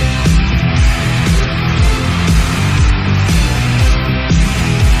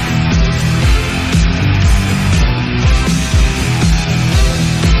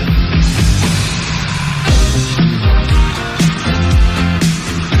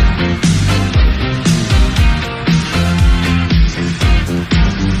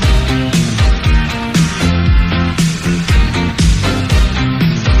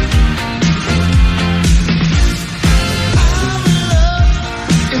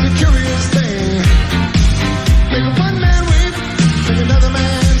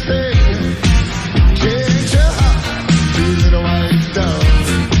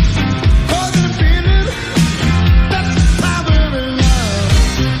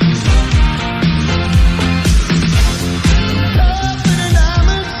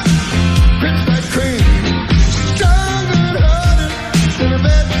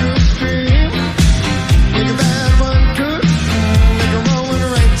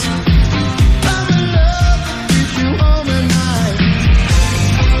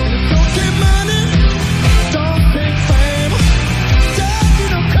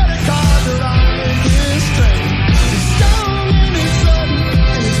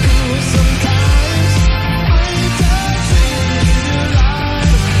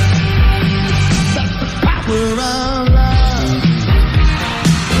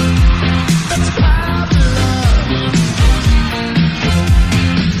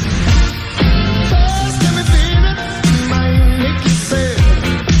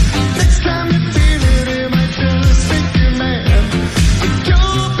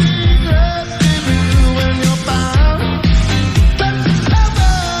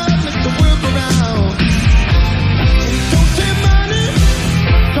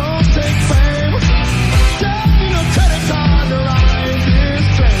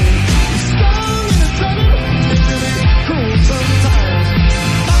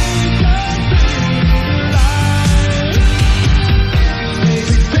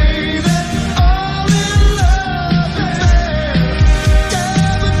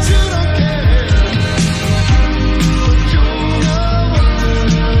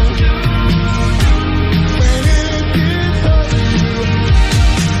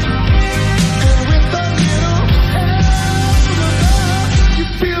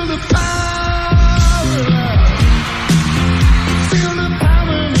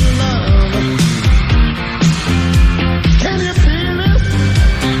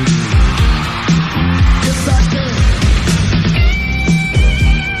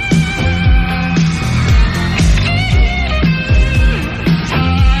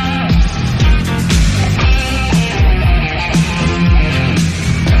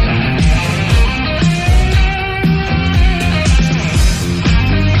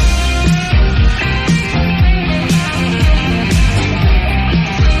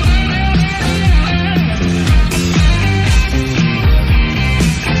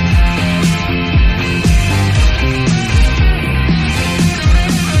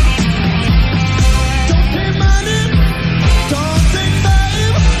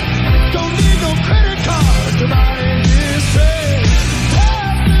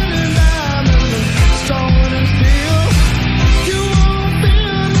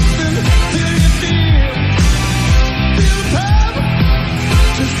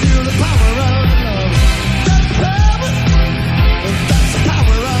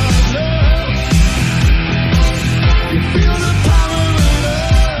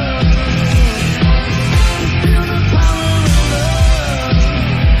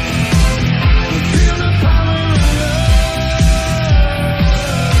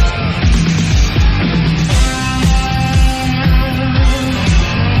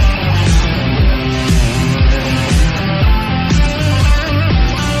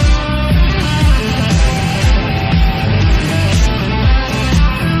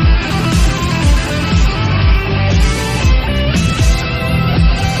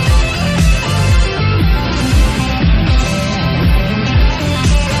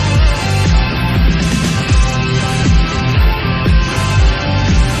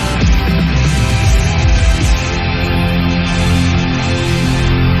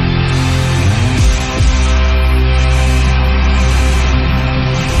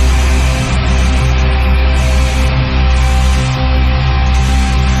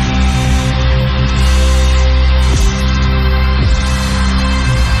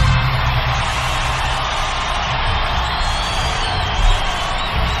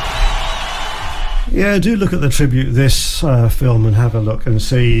 Yeah, do look at the tribute this film and have a look and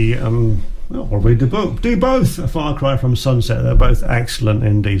see. Or read the book. Do both. A Far Cry from Sunset. They're both excellent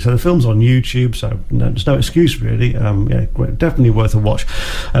indeed. So the film's on YouTube, so there's no excuse really. Definitely worth a watch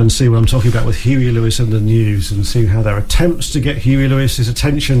and see what I'm talking about with Huey Lewis and the News, and see how their attempts to get Huey Lewis's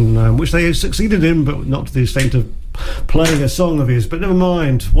attention, which they succeeded in, but not to the extent of playing a song of his, but never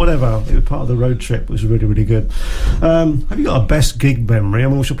mind, whatever. It was part of the road trip, which was really, really good. Have you got a best gig memory? I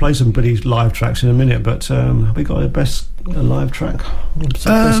mean, we shall play some Billy's live tracks in a minute, but have we got a best live track?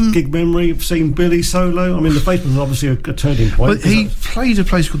 Best gig memory of seeing Billy solo? I mean, the Face was obviously a turning point. But he played a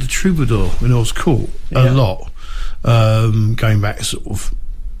place called the Troubadour in Earls Court a lot, going back sort of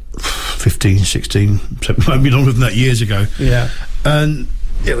 15, 16, maybe longer than that, years ago. Yeah. And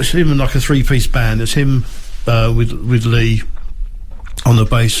it was him and like a three-piece band. It's him with Lee on the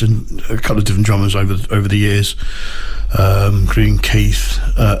bass and a couple of different drummers over the years, including Keith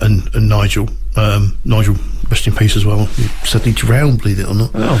and Nigel. Nigel, rest in peace as well. He suddenly drowned, believe it or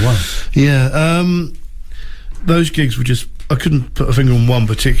not. Oh wow! Yeah, those gigs were just, I couldn't put a finger on one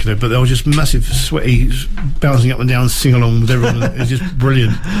particular, but they were just massive, sweaty, bouncing up and down, sing along with everyone. It was just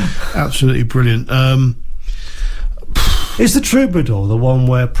brilliant, absolutely brilliant. Is the Troubadour the one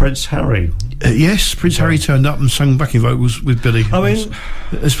where Prince Harry? Yes, Prince Harry turned up and sang backing vocals with Billy. I mean,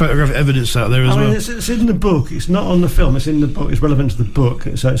 there's photographic evidence out there as well. It's in the book. It's not on the film. It's in the book. It's relevant to the book.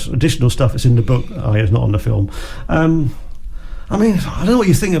 So it's additional stuff. It's in the book. Oh, yeah, it's not on the film. I mean, I don't know what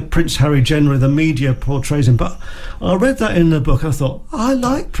you think of Prince Harry generally. The media portrays him, but I read that in the book. I thought, I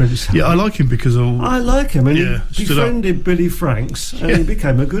like Prince Harry. Yeah, I like him because I like him, and he befriended Billy Franks, and he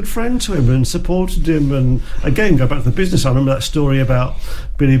became a good friend to him and supported him. And again, go back to the business. I remember that story about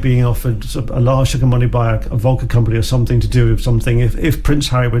Billy being offered a large chunk of money by a vodka company or something to do with something. If Prince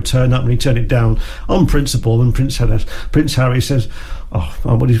Harry would turn up, and he turned it down on principle, and Prince Harry says,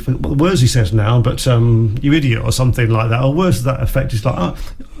 what the words he says now, but you idiot or something like that, or words to that effect. It's like,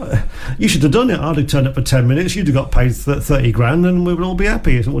 you should have done it. I'd have turned up for 10 minutes, you'd have got paid 30 grand and we would all be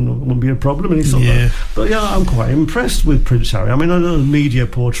happy. It wouldn't be a problem. And but I'm quite impressed with Prince Harry. I mean, I know the media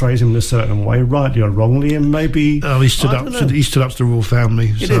portrays him in a certain way, rightly or wrongly, and maybe he stood up to the royal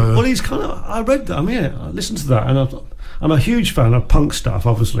family. Well, he's kind of, I read that, I listened to that, and I'm a huge fan of punk stuff,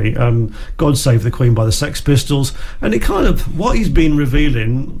 obviously. God Save the Queen by the Sex Pistols, and it kind of, what he's been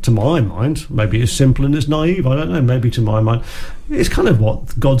revealing, to my mind, maybe it's simple and it's naive, I don't know, maybe to my mind, it's kind of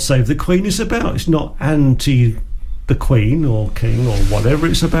what God Save the Queen is about. It's not anti the Queen or King or whatever.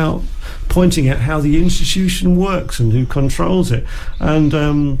 It's about pointing out how the institution works and who controls it. And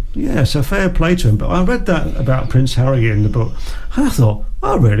so fair play to him. But I read that about Prince Harry in the book, and I thought,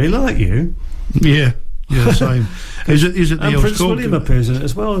 I really like you. Yeah, same. Is it the and Earls Prince Court William appears in it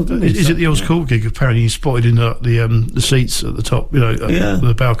as well, doesn't he? Is it the Earls Court gig? Apparently he's spotted in the seats at the top,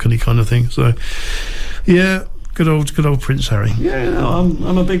 the balcony kind of thing. So, yeah, good old Prince Harry. Yeah,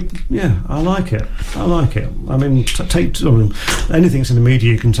 I'm a big, I like it. I mean, anything's in the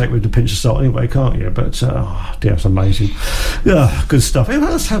media you can take with a pinch of salt anyway, can't you? But, dear, it's amazing. Yeah, good stuff.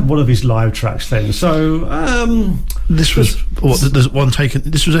 Let's have one of his live tracks then. So, this was there's one taken.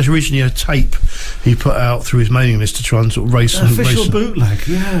 This was actually originally a tape he put out through his mailing list to try and sort of raise some official bootleg.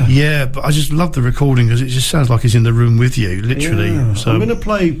 Yeah, but I just love the recording because it just sounds like he's in the room with you, literally. Yeah. So I'm going to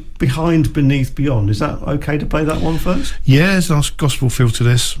play Behind, Beneath, Beyond. Is that okay to play that one first? Yeah, there's a nice gospel feel to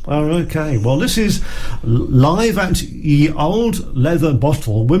this. Oh, okay. Well, this is live at Ye Old Leather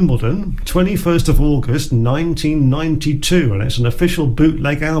Bottle, Wimbledon, 21st of August 1992, and it's an official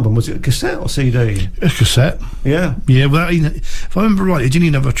bootleg album. Was it a cassette or CD? A cassette. Yeah. Yeah, well, if I remember right, it didn't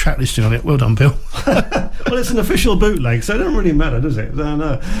even have a track listing on it. Well done, Bill. Well, it's an official bootleg, so it doesn't really matter, does it?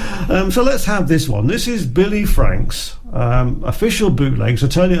 No. So let's have this one. This is Billy Franks' official bootleg, so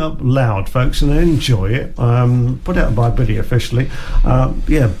turn it up loud, folks, and enjoy it. Put out by Billy officially.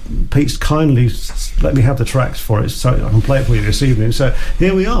 Pete's kindly let me have the tracks for it so I can play it for you this evening. So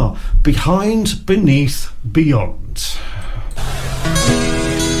here we are, Behind, Beneath, Beyond.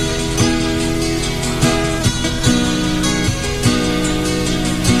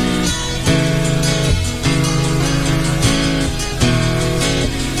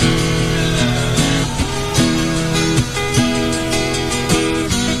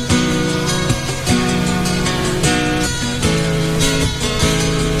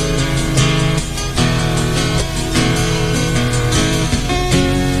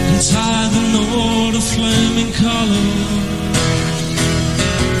 Flaming color,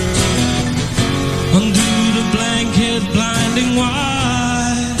 undo the blanket, blinding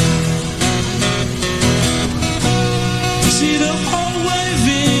white. See the whole wave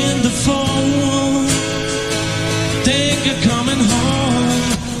in the phone. Think you're coming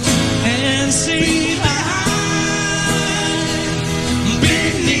home and see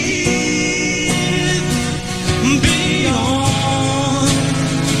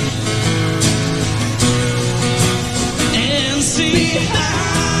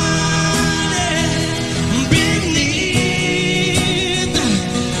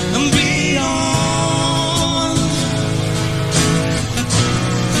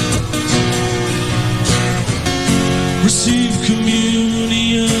receive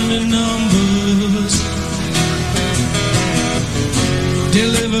communion in numbers,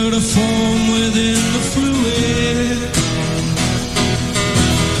 delivered a form within the fluid.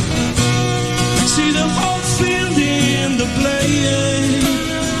 See the whole field in the blade,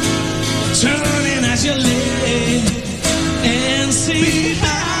 turning as you lay, and see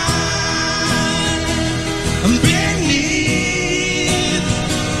high and beneath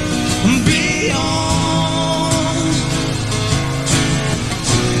and beyond,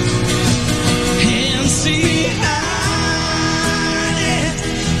 and see high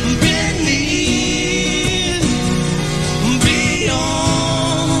and beneath and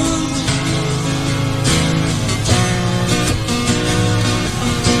beyond.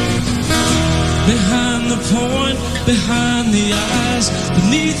 Behind the point, behind the eyes,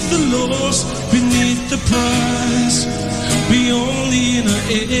 beneath the loss, beneath the prize, beyond the inner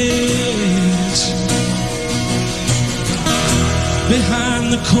edge.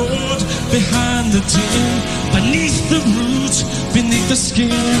 Behind the cord, behind the tin, beneath the roots, beneath the skin,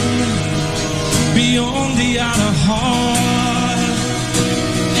 beyond the outer heart,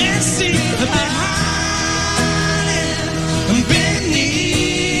 and see the behind it, and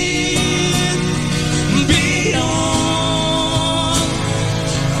beneath, beyond,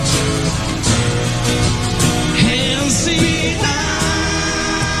 and see high,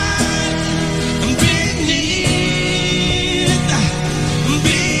 and beneath,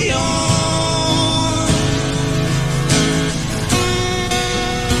 beyond.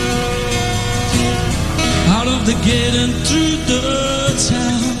 Out of the gate and through the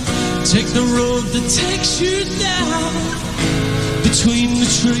town, take the road that takes you down, between the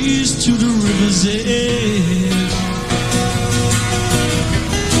trees to the river's edge.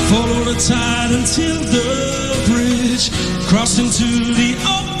 Follow the tide until the bridge, cross into the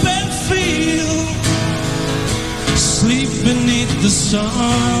open field, sleep beneath the sun,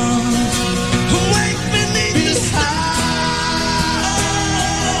 awake beneath the sky.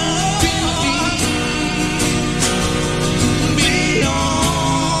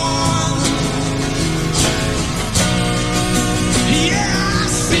 Beyond, yeah, I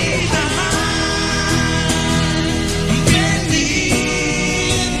see high,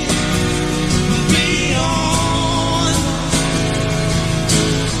 beneath, beyond,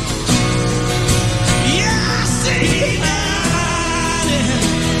 yeah, I see high,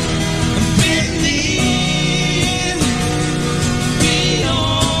 beneath,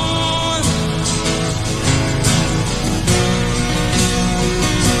 beyond.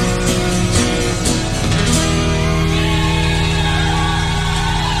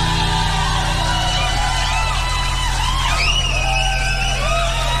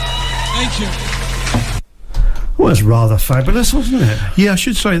 Thank you. Well, it's rather fabulous, wasn't it? Yeah, I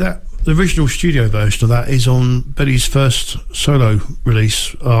should say that the original studio version of that is on Betty's first solo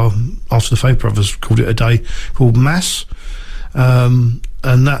release after the Faith Brothers called it a day, called Mass, and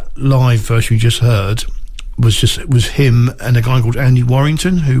that live version you just heard was him and a guy called Andy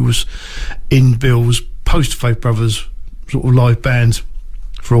Warrington, who was in Bill's post Faith Brothers sort of live band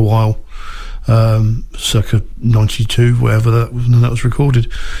for a while, circa 92, wherever that was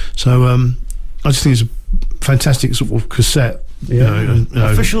recorded. So I just think it's a fantastic sort of cassette. Yeah, you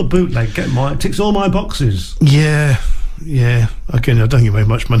know, official bootleg. Ticks all my boxes. Yeah. Again, I don't think you made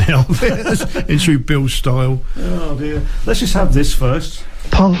much money out of it. It's through Bill's style. Oh dear. Let's just have this first.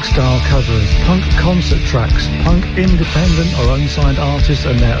 Punk style covers, punk concert tracks, punk independent or unsigned artists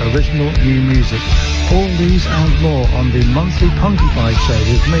and their original new music. All these and more on the monthly Punkified show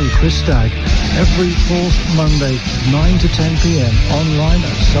with me, Chris Stagg, every fourth Monday, 9 to 10 p.m. online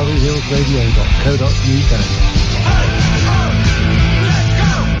at surreyhillsradio.co.uk.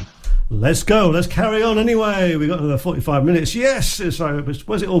 Let's go. Let's carry on anyway. We got another 45 minutes. Yes. So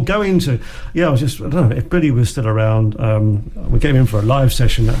where's it all going to? Yeah, I don't know, if Billy was still around, we get him in for a live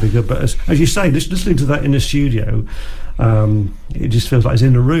session, that'd be good. But as you say, listening to that in the studio, it just feels like it's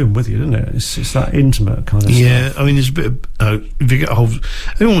in the room with you, doesn't it? It's that intimate kind of stuff. Yeah, I mean, there's a bit of, if you get a hold,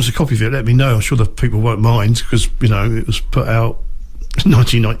 if anyone wants a copy of it, let me know. I'm sure the people won't mind, because, it was put out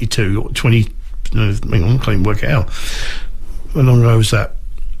 1992 or 20, hang on, I can't even work it out. How long ago was that?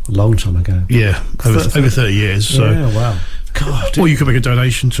 A long time ago. Yeah, over 30 years. So. Yeah, wow. God. Or you could make a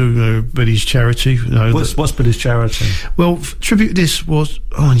donation to Billy's charity. What's Billy's charity? Well, tribute this was...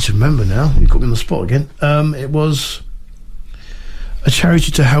 I need to remember now. You got me on the spot again. It was a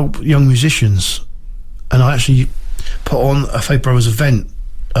charity to help young musicians. And I actually put on a Faith Brothers event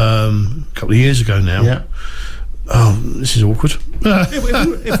a couple of years ago now. Yeah. Oh, this is awkward.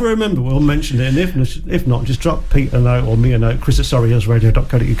 if we remember, we'll mention it, and if not, just drop Pete a note or me a note,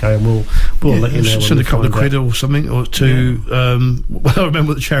 chris@surreyhillsradio.co.uk, and we'll let you know. Send a couple of quid or something, or to well, I remember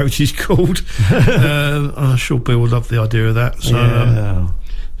what the charity's called. I'm sure Bill would love the idea of that. So,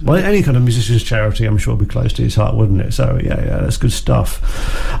 well, any kind of musician's charity, I'm sure, would be close to his heart, wouldn't it? So, yeah, that's good stuff.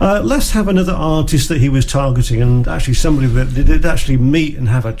 Let's have another artist that he was targeting, and actually somebody that they did actually meet and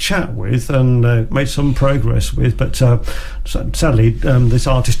have a chat with and made some progress with. But sadly, this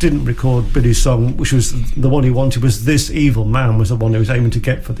artist didn't record Billy's song, which was the one he wanted. Was This Evil Man was the one he was aiming to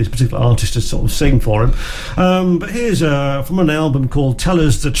get for this particular artist to sort of sing for him. But here's from an album called Tell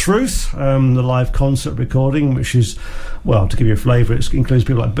Us the Truth, the live concert recording, which is, well, to give you a flavour, it includes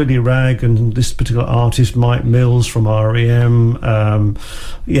people like Billy Bragg and this particular artist, Mike Mills from R.E.M.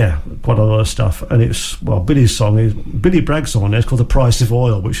 Quite a lot of stuff. And it's, well, Billy Bragg's song on there is called The Price of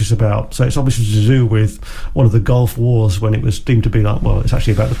Oil, which is about, so it's obviously to do with one of the Gulf Wars when it was deemed to be like, well, it's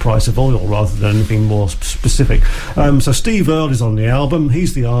actually about the price of oil rather than anything more specific. So Steve Earle is on the album.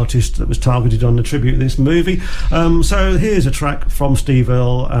 He's the artist that was targeted on the tribute to this movie. So here's a track from Steve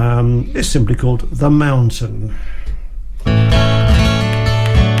Earle. It's simply called The Mountain.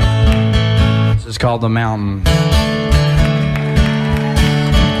 This is called The Mountain.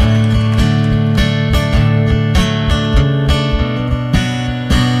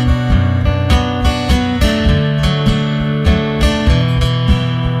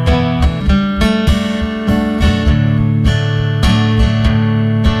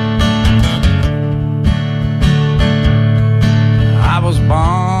 I was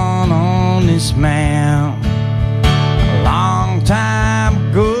born on this mountain a long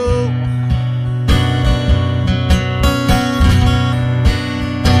time ago.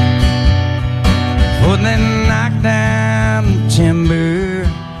 They knocked down the timber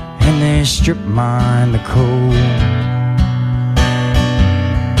and they stripped mine the coal.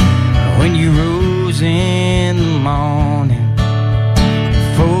 When you rose in the morning,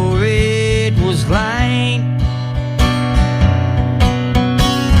 before it was light,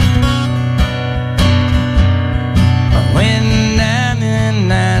 when down in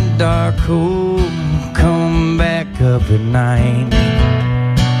that dark hole, come back up at night.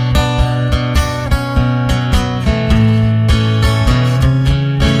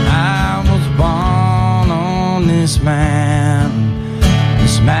 This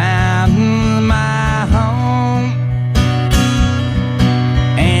mountain's my home,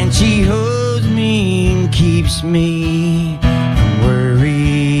 and she holds me and keeps me from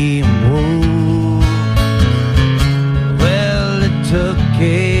worry and woe. Well, it took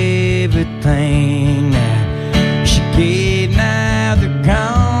everything that she gave, now they're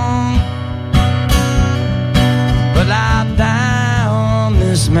gone, but I'll die on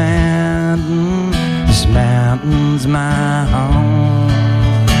this mountain. This mountain's my home.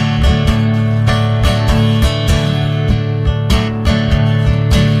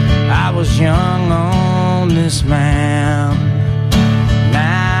 I was young on this mountain,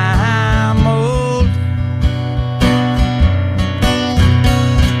 now I'm old.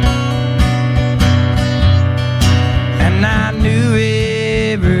 And I knew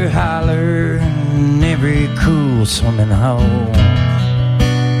every holler and every cool swimming hole.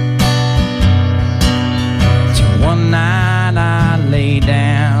 One night I lay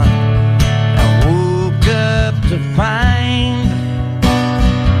down, I woke up to find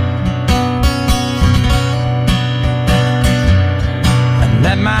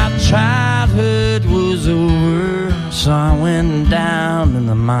that my childhood was over, so I went down in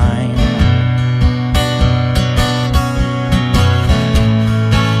the mine.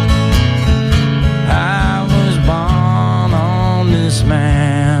 I was born on this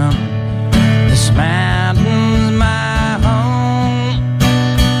mountain, this mountain's my home,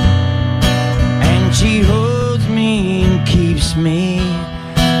 and she holds me and keeps me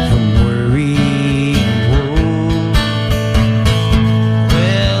from worry and woe.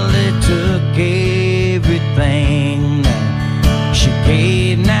 Well, it took everything that she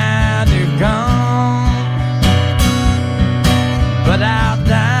gave, now they're gone, but I'll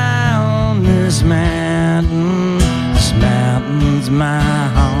die on this mountain. This mountain's my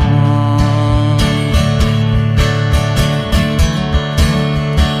home.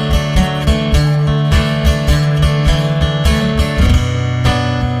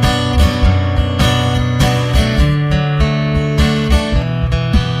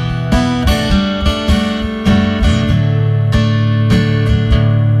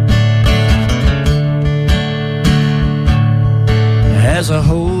 There's a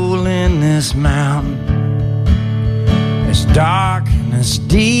hole in this mountain, it's dark and it's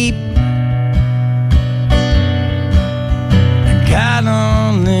deep,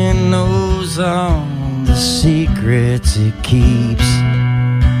 God only knows all the secrets it keeps.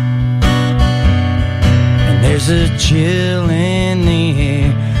 And there's a chill in the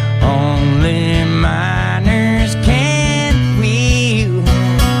air only miners can feel.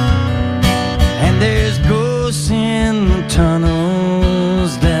 And there's ghosts in the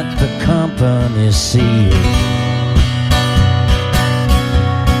tunnels that the company seals.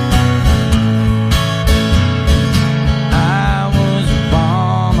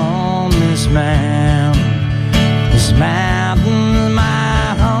 This mountain's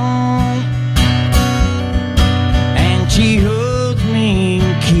my home, and she holds me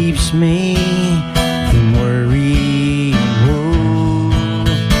and keeps me from worry and woe.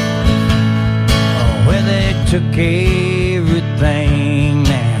 Oh, well, they took everything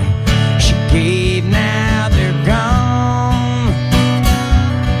now she gave, now they're gone.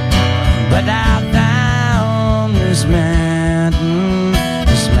 But I'll die on this mountain.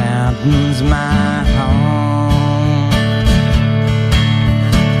 This mountain's my home.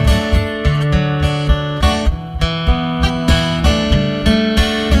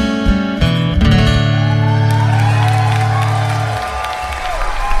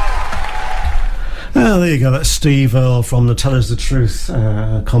 Oh, there you go. That's Steve Earle from the Tell Us the Truth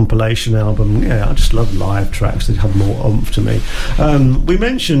compilation album. Yeah, I just love live tracks. They have more oomph to me. We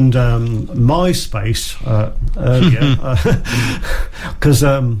mentioned MySpace earlier because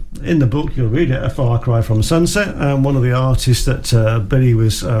in the book you'll read it, A Far Cry from Sunset, one of the artists that Billy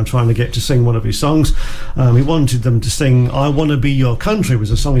was trying to get to sing one of his songs. He wanted them to sing I Wanna Be Your Country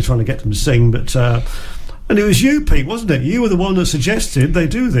was a song he's trying to get them to sing, but and it was you, Pete, wasn't it? You were the one that suggested they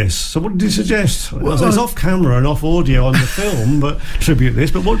do this. So what did you suggest? Well, it's off camera and off audio on the film, but tribute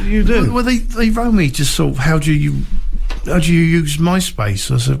this. But what did you do? Well, they rang me just sort of how do you use MySpace?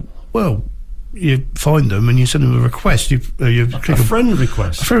 I said, well, you find them and you send them a request. You click a friend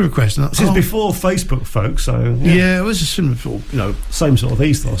request. A friend request. This is before Facebook, folks. So yeah, it was a similar sort of, same sort of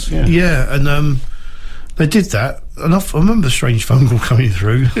ethos. Yeah, yeah, and they did that, and I remember the strange phone call coming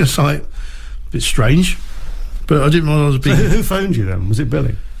through. It's like a bit strange. But I didn't realise I was being... So who phoned you then? Was it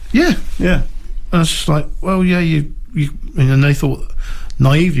Billy? Yeah. Yeah. And I was just like, well, yeah, you and they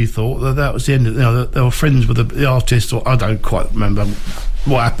naively thought that was the end of, that they were friends with the artist, or I don't quite remember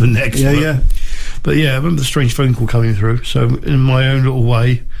what happened next. Yeah, But yeah, I remember the strange phone call coming through, so in my own little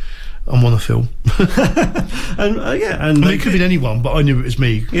way, I'm on a film. And I mean, it could be anyone, but I knew it was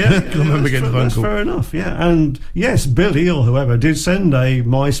me. Yeah, I remember getting the phone call. Fair enough. Yeah, and yes, Billy or whoever did send a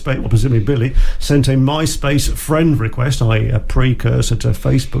MySpace. Well, presumably Billy sent a MySpace friend request, i.e., a precursor to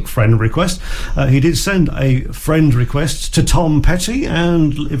Facebook friend request. He did send a friend request to Tom Petty,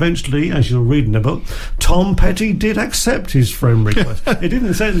 and eventually, as you'll read in the book, Tom Petty did accept his friend request. He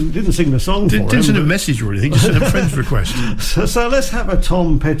didn't sing the song for him. Didn't send a message or anything. Just sent a friend's request. So let's have a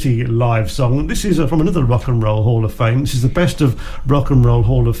Tom Petty live song. This is from another Rock and Roll Hall of Fame. This is the best of Rock and Roll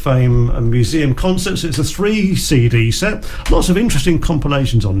Hall of Fame museum concerts. It's a 3 CD set. Lots of interesting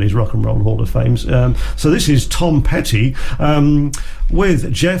compilations on these Rock and Roll Hall of Fames. So this is Tom Petty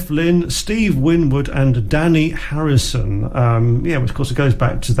with Jeff Lynne, Steve Winwood and Danny Harrison. Which of course it goes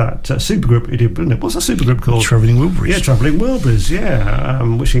back to that supergroup he did, didn't it? What's that supergroup called? Travelling Wilburys. Yeah, Travelling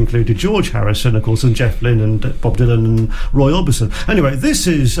Wilburys, which included George Harrison, of course, and Jeff Lynne and Bob Dylan and Roy Orbison. Anyway, this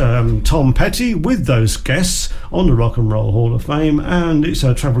is Tom Petty with those guests on the Rock and Roll Hall of Fame, and it's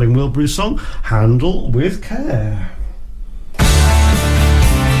a Travelling Wilburys song, Handle with Care.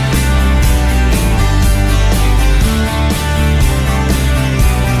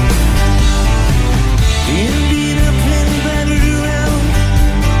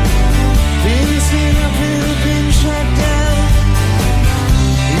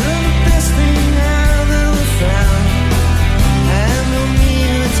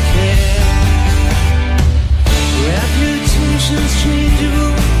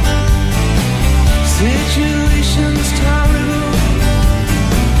 Changeable situations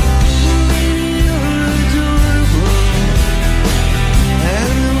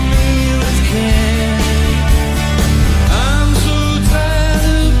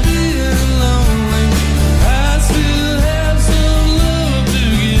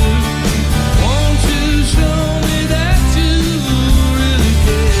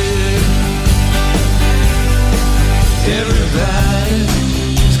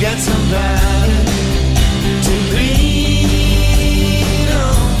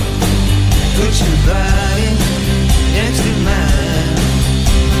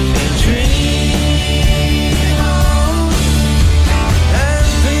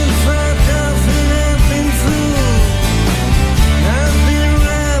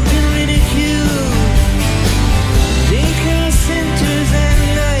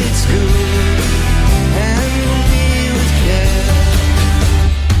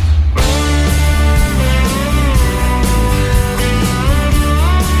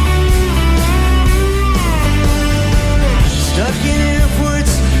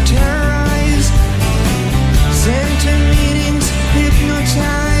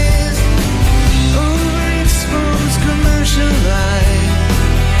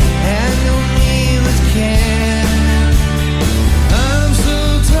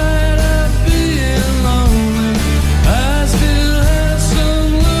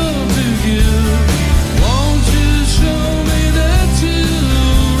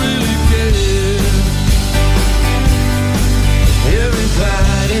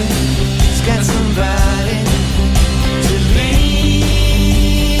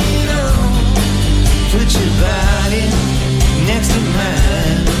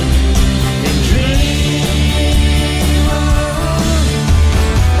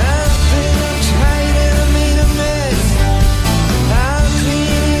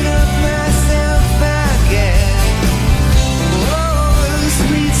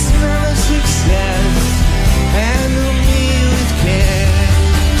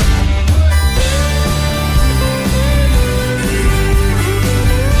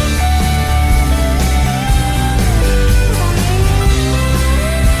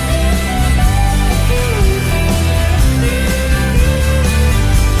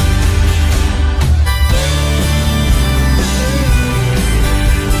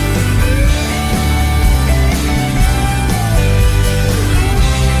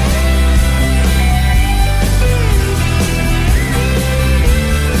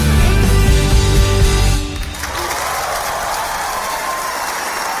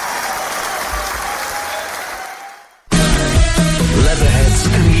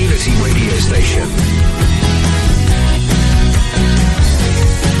station.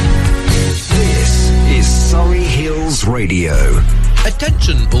 This is Surrey Hills Radio.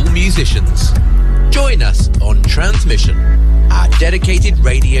 Attention all musicians. Join us on Transmission, our dedicated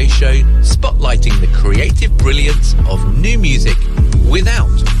radio show spotlighting the creative brilliance of new music without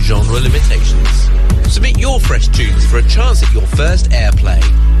genre limitations. Submit your fresh tunes for a chance at your first airplay.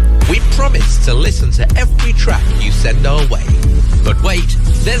 We promise to listen to every track you send our way. But wait,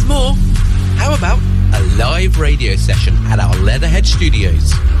 there's more. How about a live radio session at our Leatherhead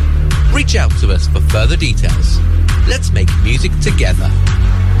studios? Reach out to us for further details. Let's make music together.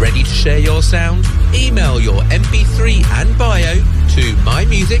 Ready to share your sound? Email your MP3 and bio to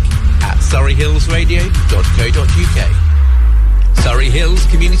mymusic@surreyhillsradio.co.uk. Surrey Hills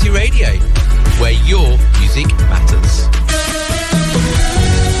Community Radio, where your music matters.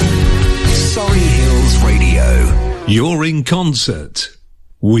 Surrey Hills Radio. You're in concert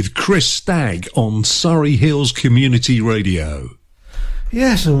with Chris Stagg on Surrey Hills Community Radio.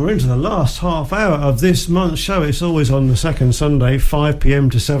 Yes, and we're into the last half hour of this month's show. It's always on the second Sunday, 5 p.m.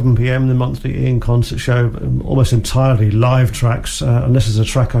 to 7 p.m, the monthly in concert show, almost entirely live tracks, unless there's a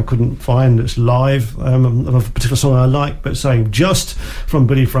track I couldn't find that's live of a particular song I like. But saying Just from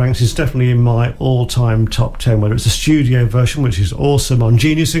Billy Franks is definitely in my all-time top 10, whether it's the studio version, which is awesome on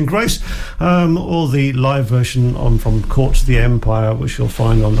Genius and Grace, or the live version on From Court to the Empire, which you'll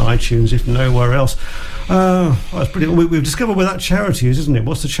find on iTunes, if nowhere else. That's pretty. We've discovered where that charity is, isn't it?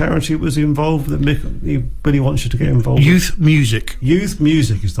 What's the charity that was involved that Billy wants you to get involved Youth with? Music. Youth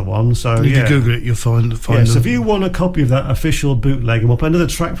Music is the one. So if you Google it, you'll find so if you want a copy of that official bootleg, and we'll play another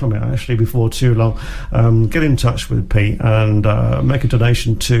track from it actually before too long, get in touch with Pete and make a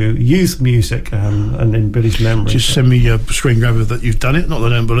donation to Youth Music and in Billy's memory. Just send me a screen grabber that you've done it. Not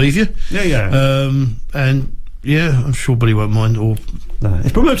that I don't believe you. And yeah, I'm sure Billy won't mind. Or no,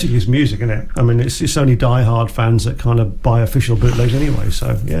 it's promoting his music, isn't it? I mean, it's only die-hard fans that kind of buy official bootlegs anyway,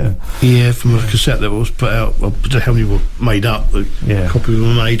 so yeah. Yeah, from a cassette that was put out, well, I don't know how many were made up, copies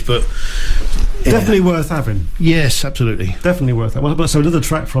were made, but definitely worth having. Yes, absolutely. Definitely worth having. Well, so another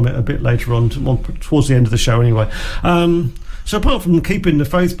track from it a bit later on, towards the end of the show anyway. So apart from keeping the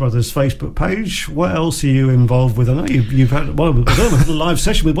Faith Brothers Facebook page, what else are you involved with? I know you've had, a live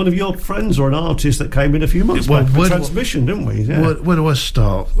session with one of your friends or an artist that came in a few months back for Transmission, didn't we? Yeah. Where do I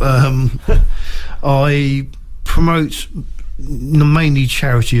start? I promote mainly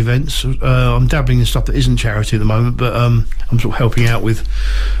charity events. I'm dabbling in stuff that isn't charity at the moment, but I'm sort of helping out with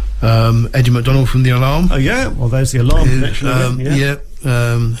Eddie McDonald from The Alarm. Oh yeah, well there's The Alarm connection.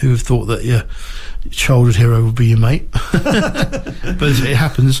 Who have thought that childhood hero will be your mate, but it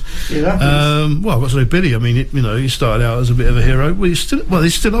happens. Well, I've got to say Billy. I mean, he started out as a bit of a hero. Well, they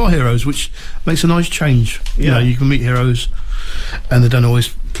still are heroes, which makes a nice change. You can meet heroes, and they don't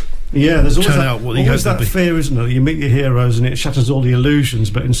always. Yeah, there's always that fear, isn't there? You meet your heroes and it shatters all the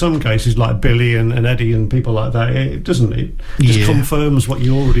illusions. But in some cases, like Billy and Eddie and people like that, it doesn't. It just confirms what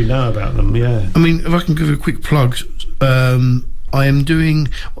you already know about them. Yeah. I mean, if I can give you a quick plug, I am doing.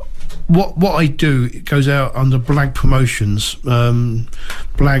 What I do, it goes out under Blag Promotions.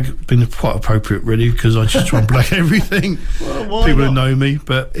 Blag being quite appropriate, really, because I just try and blag everything. Well, people who know me,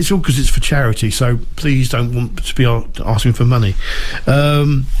 but it's all because it's for charity. So please don't want to be asking for money.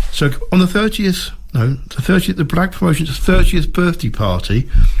 So on the 30th, the Blag Promotions 30th birthday party.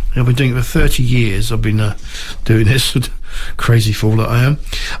 I've been doing it for 30 years. I've been doing this, crazy fool that I am.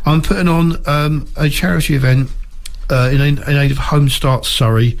 I'm putting on a charity event. In aid of Home Start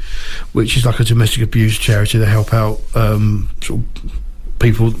Surrey, which is like a domestic abuse charity. They help out sort of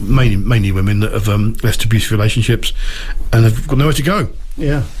people, mainly women, that have left abusive relationships and have got nowhere to go.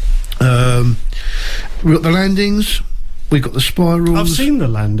 Yeah. We've got the landings. We've got the spirals. I've seen the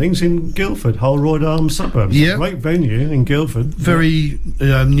landings in Guildford, Holroyd Arms suburbs. Yeah. Great venue in Guildford. Very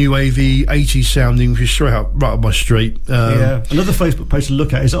new AV, 80s sounding, which is right up my street. Another Facebook page to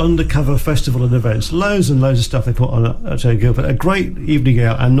look at is Undercover Festival and Events. Loads and loads of stuff they put on at Guildford. A great evening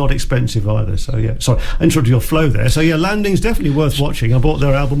out and not expensive either. So yeah, sorry, I interrupted your flow there. So yeah, landings definitely worth watching. I bought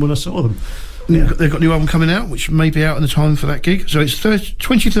their album when I saw them. Yeah. They've got a new album coming out, which may be out in the time for that gig. So it's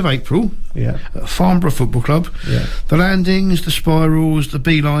 20th of April. Yeah. At Farnborough Football Club. Yeah. The Landings, the Spirals, the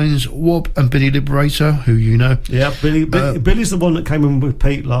Beelines, Wob and Billy Liberator, who you know. Yeah, Billy's the one that came in with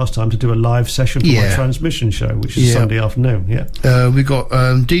Pete last time to do a live session for my Transmission show, which is Sunday afternoon. Yeah. We've got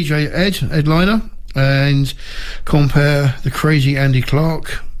DJ Ed Liner, and compare the crazy Andy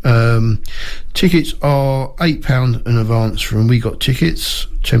Clark. Tickets are £8 in advance from We Got Tickets,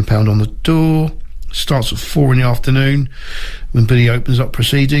 £10 on the door. Starts at 4 in the afternoon when Billy opens up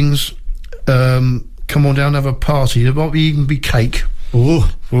proceedings. Come on down, have a party. There might even be cake.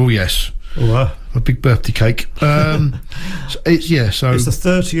 Oh yes. a big birthday cake. So it's the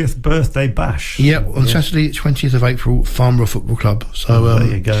 30th birthday bash. Yeah, on Saturday, 20th of April, Farnborough Football Club. So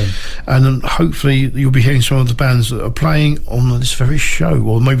there you go. And hopefully you'll be hearing some of the bands that are playing on this very show,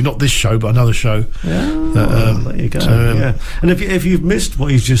 or maybe not this show, but another show. There you go. So, and if you've missed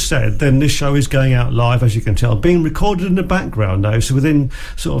what he's just said, then this show is going out live, as you can tell, being recorded in the background now. So within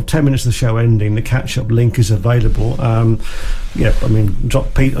sort of 10 minutes of the show ending, the catch-up link is available.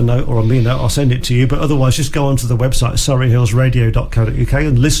 Drop Pete a note or me a note, I'll send it to you, but otherwise just go onto the website surreyhillsradio.co.uk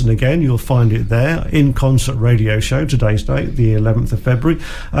and listen again. You'll find it there. In concert radio show, today's date, the 11th of February.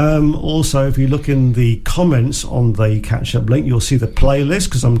 Also, if you look in the comments on the catch-up link, you'll see the playlist,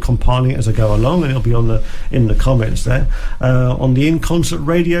 because I'm compiling it as I go along, and it'll be in the comments there, on the In Concert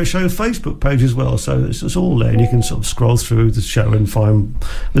Radio Show Facebook page as well. So it's all there, and you can sort of scroll through the show and find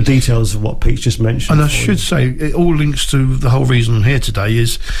the details of what Pete's just mentioned. And I should say, it all links to the whole reason I'm here today.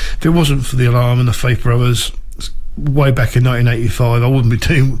 Is if it wasn't for the Alarm and the Faith Brothers way back in 1985, I wouldn't be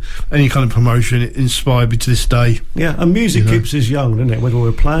doing any kind of promotion. It inspired me to this day. Yeah, and music keeps us young, doesn't it? Whether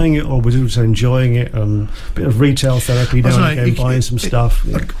we're playing it or we're just enjoying it, and a bit of retail therapy now and again, buying some stuff.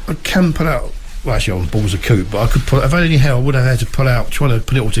 I can pull out. Well, actually, I'm balls of coot, but I could pull. If I had any hair, I would have had to pull out, trying to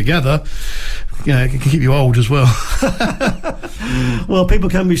put it all together. You know, it can keep you old as well. Well, people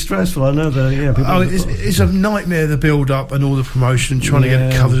can be stressful. I know that. It's a nightmare, the build-up and all the promotion, trying to get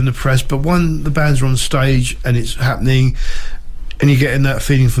it covered in the press. But when the bands are on stage and it's happening, and you're getting that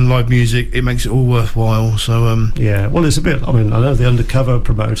feeling from live music, it makes it all worthwhile. So well, it's a bit. I mean, I know the undercover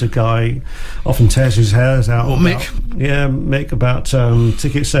promoter guy often tears his hairs out. Well, Mick, about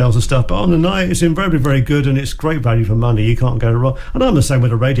ticket sales and stuff. But on the night, it's invariably very good, and it's great value for money. You can't go wrong. And I'm the same with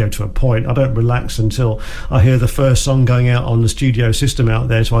the radio to a point. I don't relax until I hear the first song going out on the studio system out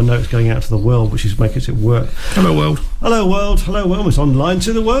there, so I know it's going out to the world, which makes it work. Hello world. Hello world. Hello world. It's online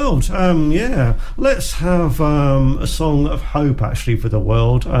to the world. Let's have a song of hope. Actually, for the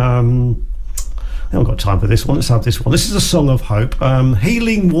world. I haven't got time for this one. Let's have this one. This is a song of hope.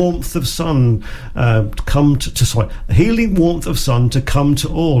 Healing warmth of sun, healing warmth of sun to come to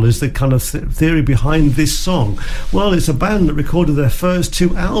all is the kind of theory behind this song. Well, it's a band that recorded their first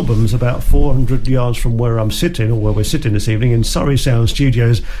 2 albums about 400 yards from where I'm sitting, or where we're sitting this evening, in Surrey Sound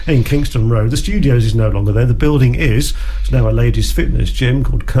Studios in Kingston Road. The studios is no longer there. The building is. It's now a ladies' fitness gym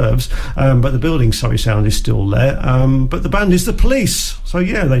called Curves, but the building, Surrey Sound, is still there. But the band is The Police. So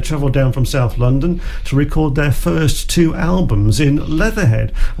yeah, they travelled down from South London to record their first 2 albums in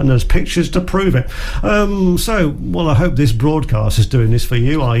Leatherhead, and there's pictures to prove it. I hope this broadcast is doing this for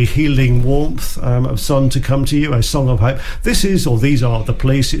you, i.e. healing warmth of sun to come to you, a song of hope. These are The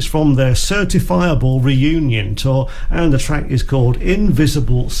Police. It's from their certifiable reunion tour, and the track is called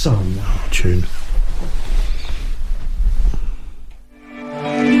Invisible Sun. Tune.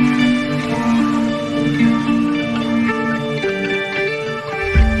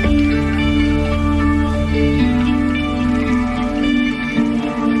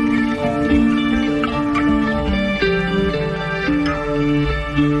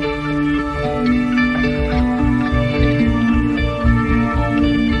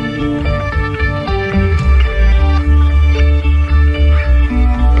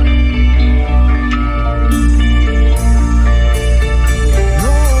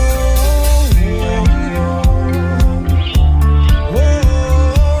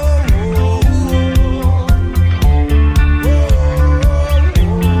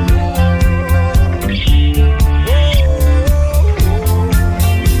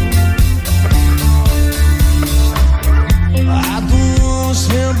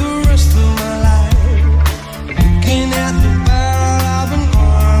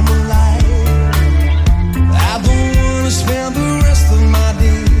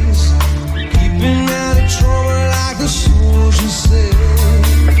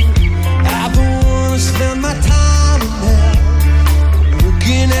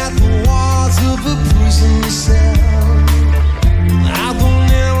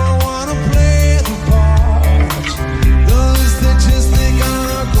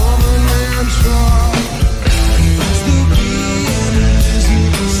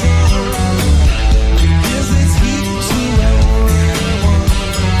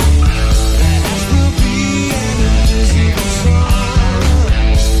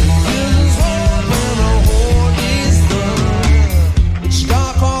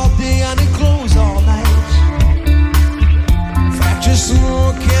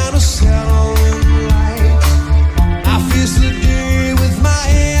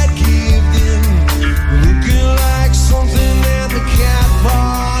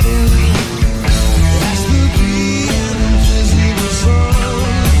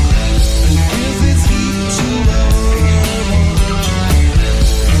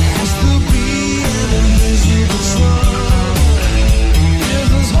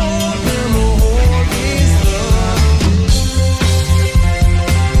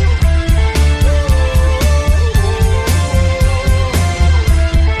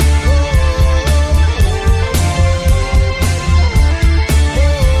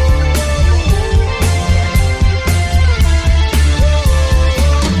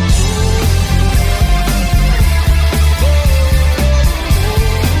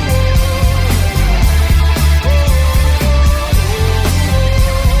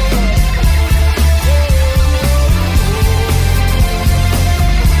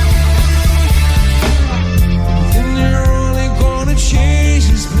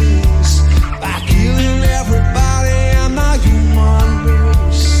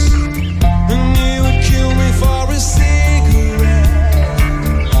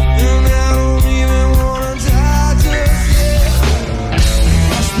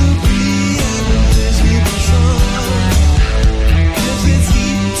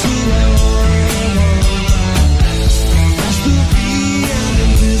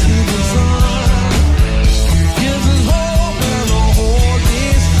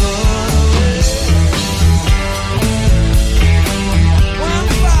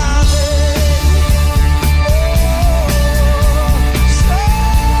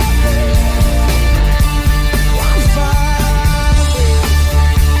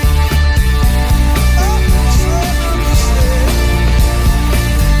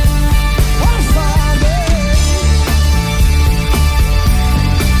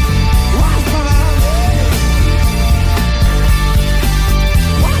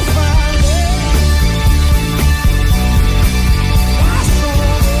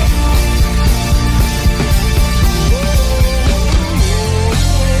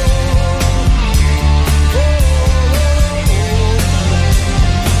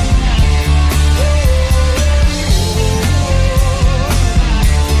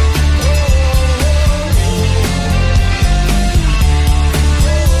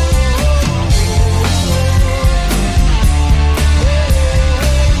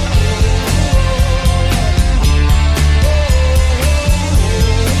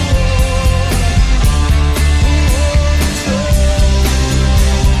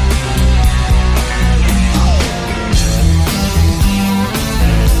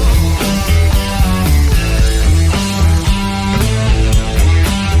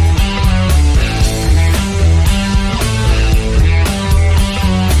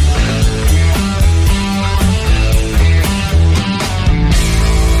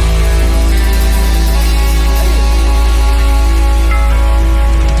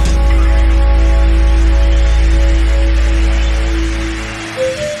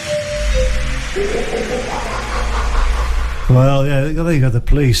 Well, yeah, there you go, the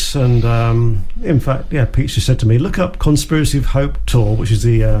Police. And in fact, yeah, Pete just said to me, look up Conspiracy of Hope Tour, which is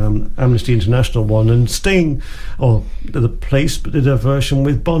the Amnesty International one, and Sting, or the Police, did a version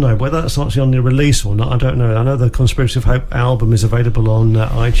with Bono. Whether that's actually on the release or not, I don't know. I know the Conspiracy of Hope album is available on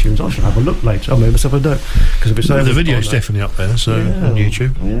iTunes. I should have a look later. I mean, myself a note, because if it's the video's definitely up there, so on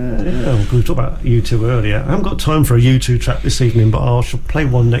YouTube. Yeah. We talked about U2 earlier. I haven't got time for a U2 track this evening, but I shall play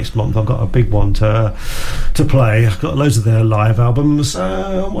one next month. I've got a big one to play. I've got loads of their live albums.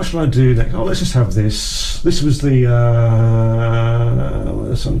 What shall I do next? Oh, let's just have this. This was the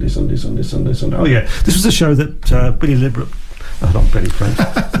Sunday. Oh yeah, this was the show that Billy Liberace. Oh, not Billy Prince.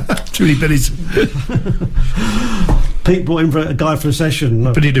 Too many Billies. Pete brought in a guy for a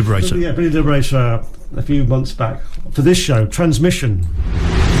session. Billy Liberator. Yeah, Billy Liberator a few months back for this show, Transmission.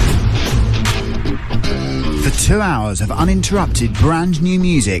 For 2 hours of uninterrupted brand new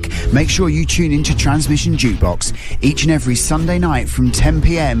music, make sure you tune into Transmission Jukebox each and every Sunday night from 10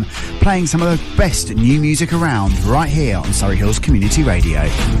 p.m, playing some of the best new music around right here on Surrey Hills Community Radio.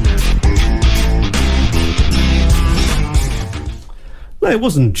 No, it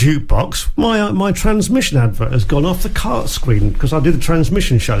wasn't Jukebox. My transmission advert has gone off the cart screen because I did the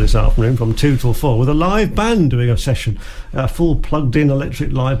transmission show this afternoon from 2 till 4 with a live band doing a session, a full plugged-in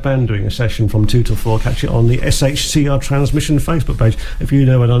electric live band doing a session from 2 till 4. Catch it on the SHCR Transmission Facebook page. If you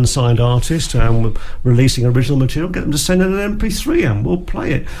know an unsigned artist and releasing original material, get them to send in an MP3 and we'll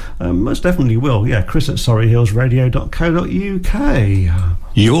play it. Most definitely will. Yeah, Chris at surreyhillsradio.co.uk.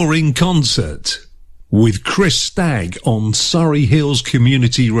 You're in concert with Chris Stagg on Surrey Hills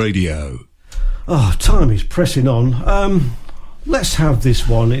Community Radio. Oh, time is pressing on. Let's have this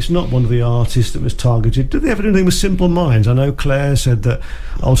one. It's not one of the artists that was targeted. Did they ever do anything with Simple Minds? I know Claire said that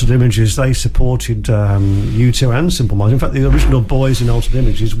Altered Images, they supported U2 and Simple Minds. In fact, the original boys in Altered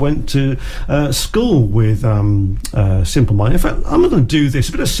Images went to school with Simple Minds. In fact, I'm going to do this,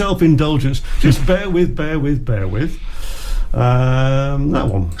 a bit of self-indulgence. Just bear with. That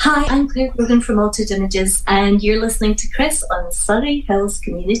one. Hi, I'm Claire Brogan from Altered Images, and you're listening to Chris on Surrey Hills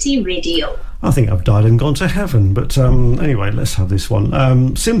Community Radio. I think I've died and gone to heaven, but anyway, let's have this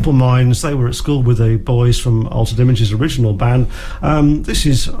one. Simple Minds, they were at school with the boys from Altered Images' original band. This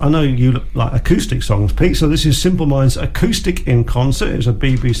is, I know you look like acoustic songs, Pete, so this is Simple Minds Acoustic in Concert. It's a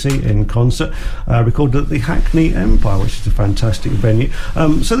BBC in concert, recorded at the Hackney Empire, which is a fantastic venue.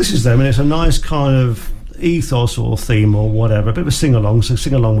 So this is them, and it's a nice kind of ethos or theme or whatever, a bit of a sing-along, so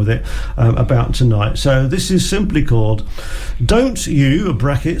sing along with it about tonight. So this is simply called Don't You,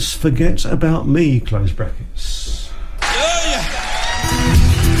 brackets, Forget About Me, close brackets. And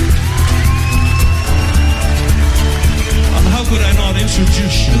how could I not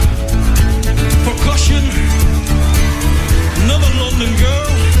introduce you? Percussion, another London girl.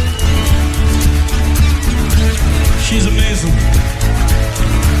 She's amazing.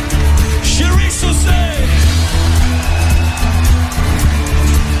 Sharice say.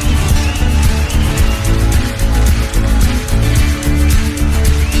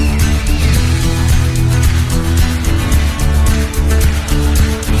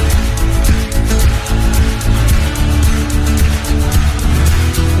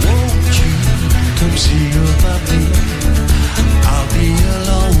 Won't you come see about me? I'll be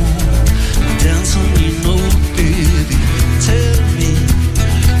alone, dancing, you know, baby. Tell me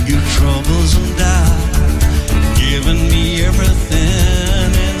your troubles and die, giving me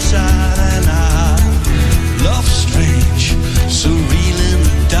everything inside, and I love strange, so real and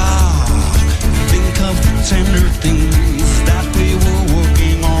dark. Think of the tender things that we were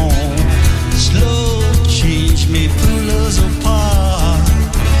working on. Slow change may pull us apart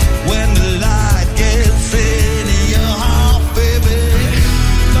when the light gets in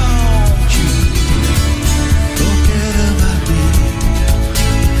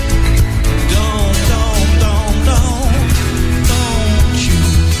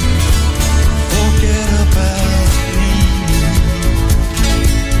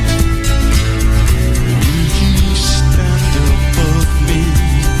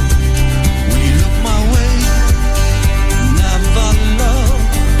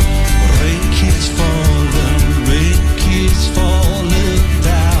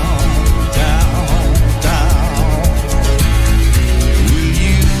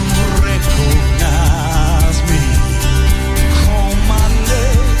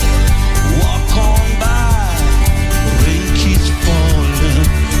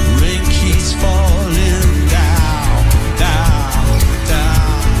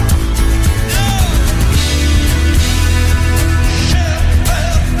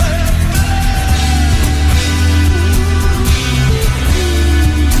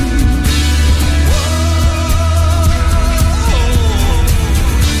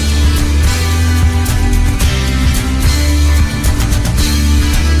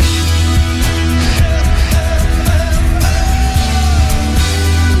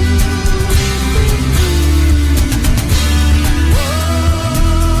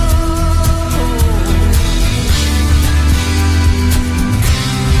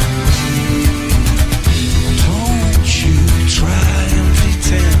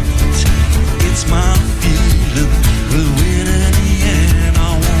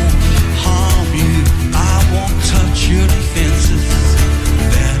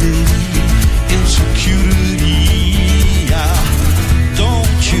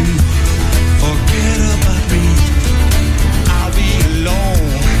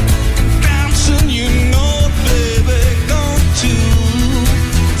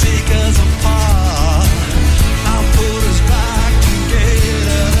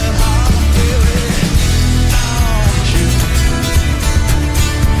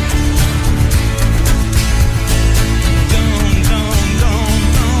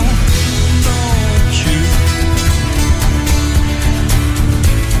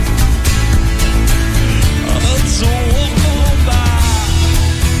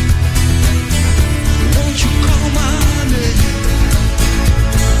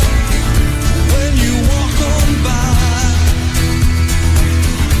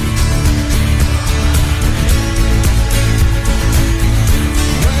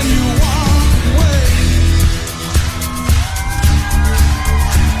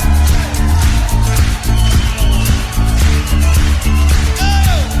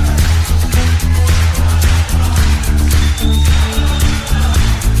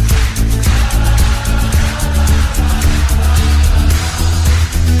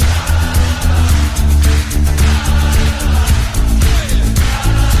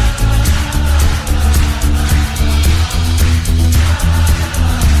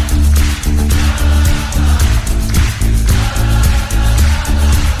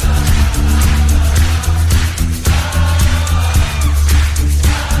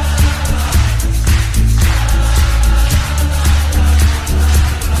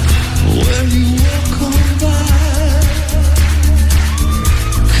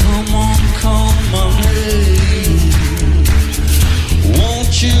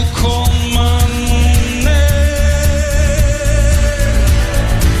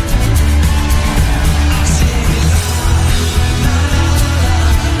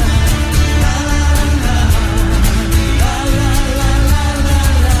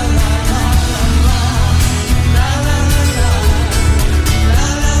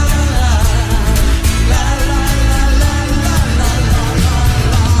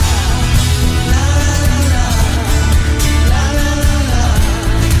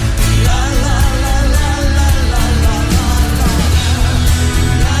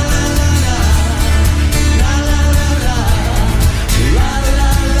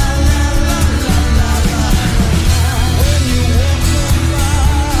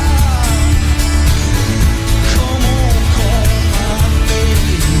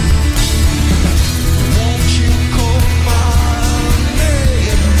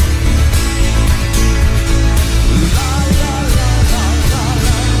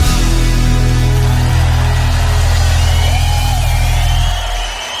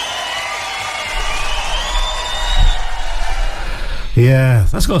Yeah,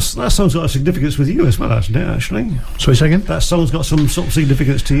 that song's got a significance with you as well, hasn't it? Actually, sorry, second. That song's got some sort of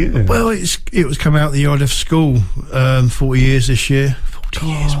significance to you. Well, it was come out the year I left school. 40 years this year. 40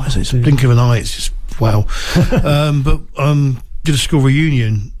 years. What is it? It's a blink of an eye. It's just wow. But did a school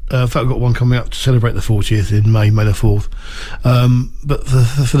reunion. In fact, I've got one coming up to celebrate the 40th in May the 4th. But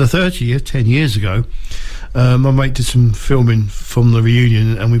for the 30th, 10 years ago, my mate did some filming from the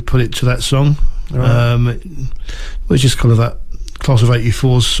reunion, and we put it to that song. Right. It was just kind of that class of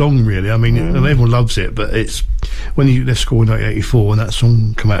 84's song, really. I mean, everyone loves it, but it's when you left school in 1984 and that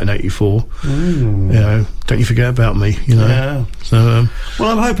song came out in 84, you know, don't you forget about me, you know. Yeah. So,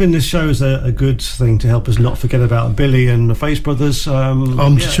 well, I'm hoping this show is a good thing to help us not forget about Billy and the Face Brothers.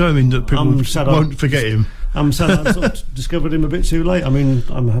 I'm determined that people won't forget him. I'm sad I sort of discovered him a bit too late. I mean,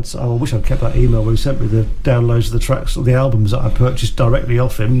 I wish I'd kept that email where he sent me the downloads of the tracks or the albums that I purchased directly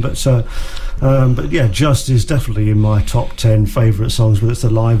off him. But yeah, Just is definitely in my top 10 favourite songs, whether it's the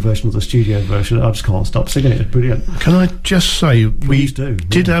live version or the studio version. I just can't stop singing it. It's brilliant. Can I just say, we took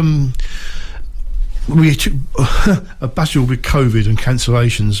a battle with COVID and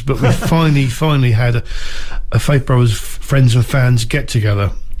cancellations, but we finally had a Faith Brothers friends and fans get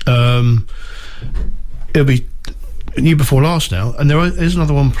together. It'll be year before last now, and there is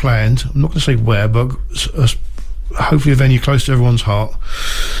another one planned. I'm not going to say where, but hopefully a venue close to everyone's heart.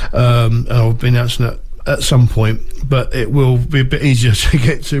 And I'll be announcing that at some point, but it will be a bit easier to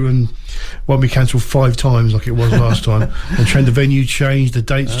get to and won't be cancelled 5 times like it was last time. And the venue changed, the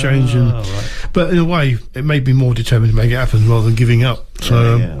dates changed, but in a way it made me more determined to make it happen rather than giving up.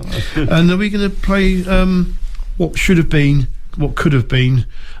 So, that's good. And are we going to play what should have been, what could have been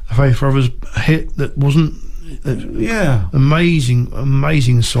a Faith Brothers hit that wasn't?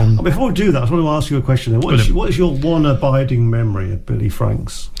 Amazing song. Before we do that, I just want to ask you a question. What is your one abiding memory of Billy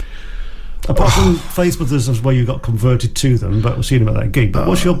Franks? Apart from Faith Brothers, as where you got converted to them, but we'll see about that gig. But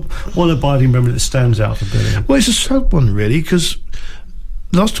what's your one abiding memory that stands out for Billy? Well, it's a sad one, really, because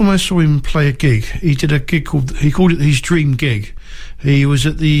last time I saw him play a gig, he did a gig he called it his dream gig. He was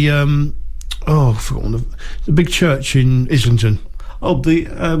at the I've forgotten the big church in Islington. Oh, the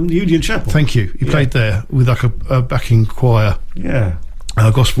Union Chapel. Thank you. He played there with like a backing choir. Yeah.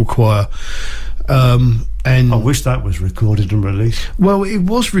 A gospel choir. And I wish that was recorded and released. Well, it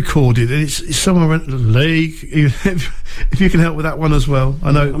was recorded. It's somewhere at the lake. If you can help with that one as well,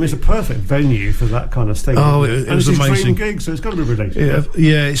 I know. I mean, it's a perfect venue for that kind of thing. Oh, it was amazing. Gig, so it's got to be released.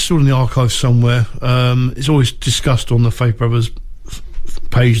 Yeah, it's still in the archives somewhere. It's always discussed on the Faith Brothers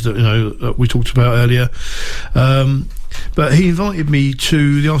page that we talked about earlier. But he invited me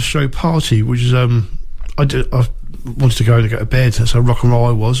to the after show party, which is I wanted to go and go to bed. That's how rock and roll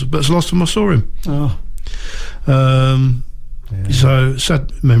I was. But it's the last time I saw him. Oh. So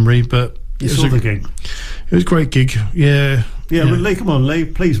sad memory, but you saw the gig. It was a great gig. Yeah. Lee, come on, Lee,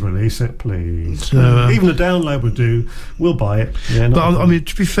 please release it, please. So, even a download would do. We'll buy it. Yeah, but I mean,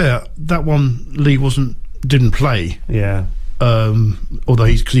 to be fair, that one Lee didn't play. Yeah. Although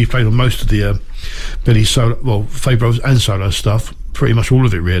because he played on most of the Billy solo, Faith Brothers and solo stuff, pretty much all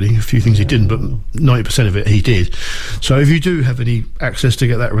of it really. A few things he didn't, but 90% of it he did. So if you do have any access to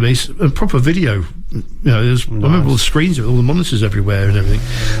get that release, a proper video, there's nice. I remember all the screens, all the monitors everywhere and everything.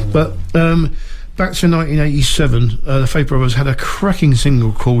 But back to 1987, the Faith Brothers had a cracking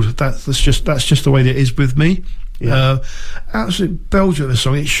single called "That's Just the Way It Is with Me." Absolute belter of a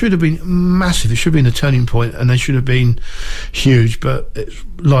song. It should have been massive. It should have been a turning point, and they should have been huge. But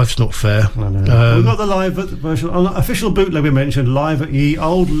life's not fair. We've got the live version on the official bootleg we mentioned, live at Ye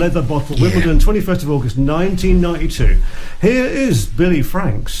Old Leather Bottle, Wimbledon, 21st of August 1992. Here is Billy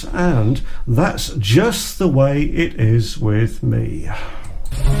Franks, and That's Just the Way It Is with Me.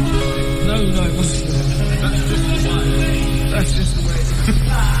 No, that's just the way it is.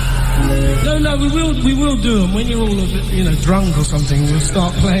 No, we will do them. When you're all a bit, drunk or something, we'll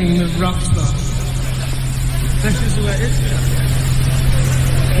start playing the rough stuff. That's just the way it is.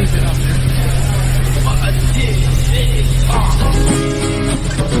 Keep it up.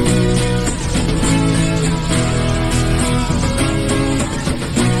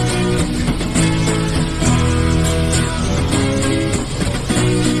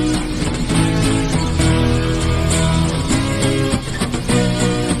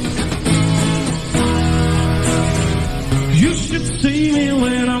 See me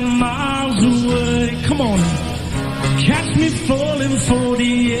when I'm miles away. Come on, catch me falling for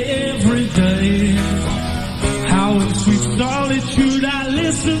the everyday. How in sweet solitude I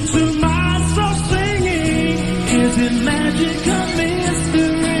listen to my soul singing. Is it magic or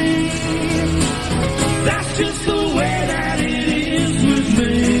mystery? That's just the way that it is with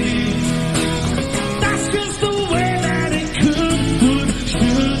me. That's just the way that it could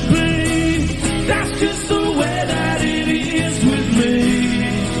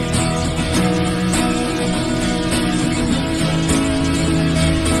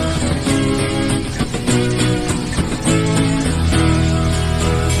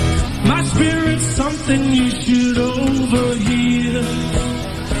something you should overhear.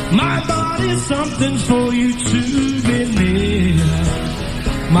 My body's something for you to be near.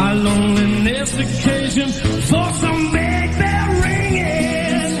 My loneliness occasion for some big bell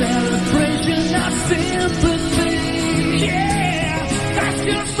ringing. Celebration of sympathy. Yeah, that's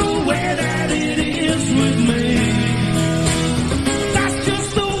just the way that it is with me. That's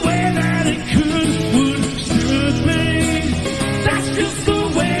just the way that it could, would, should be. That's just the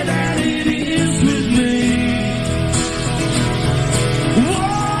way that it is with me.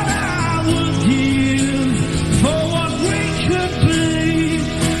 What I would give for what we could be.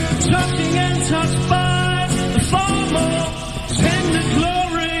 Touching and touched by the far more tender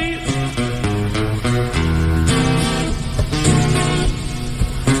glory.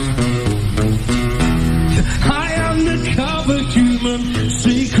 I undercover human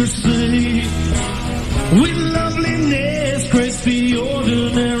secrecy. With loveliness grace the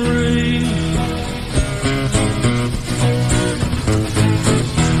ordinary.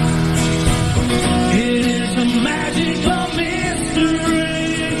 It is a magical mystery.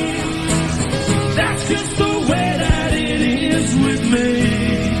 That's just the way that it is with me.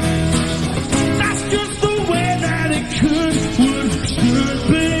 That's just the way that it could, would, should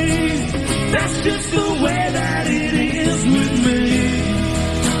be. That's just the way that it is with me.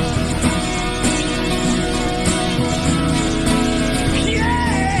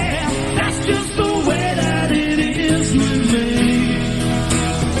 Yeah, that's just the way that it is with me.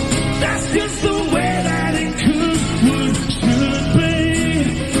 That's just the way that it could, would, should be.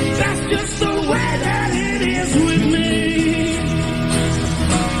 That's just the way that it is with me.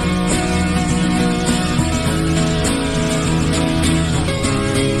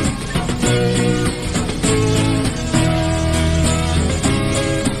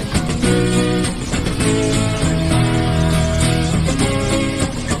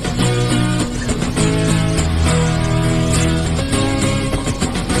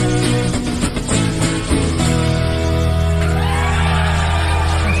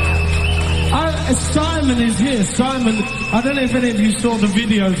 Simon is here. Simon, I don't know if any of you saw the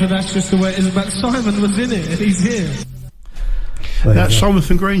video for That's Just the Way It Is, but Simon was in it and he's here. That's Simon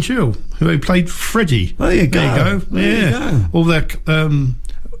from Grange Hill, who played Freddie. There you go. There you go. There you go. All their a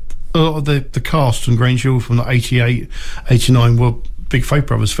lot of the cast from Grange Hill from like 88, 89 were big Faith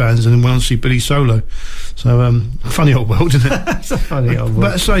Brothers fans, and then went on to see Billy Solo. So funny old world, isn't it? It's a funny old world.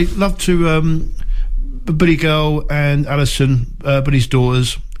 But I say, love to Billy Girl and Alison, Billy's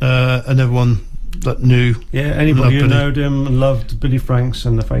daughters, and everyone that knew. Yeah, anybody who Billy. knowed him and loved Billy Franks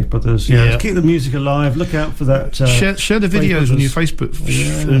and the Faith Brothers. Yeah, keep the music alive. Look out for that. Share the videos on your Facebook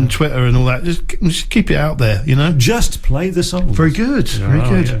and Twitter and all that. Just keep it out there, you know. Just play the song. Very good. Very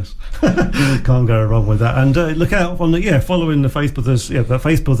good. Yes. Can't go wrong with that. And look out on the following the Faith Brothers. Yeah, the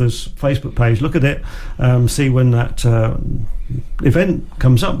Faith Brothers Facebook page. Look at it. See when that event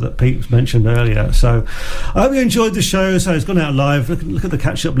comes up that Pete mentioned earlier. So I hope you enjoyed the show. So it's gone out live. Look at the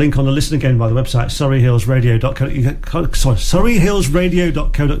catch up link on the listen again by the website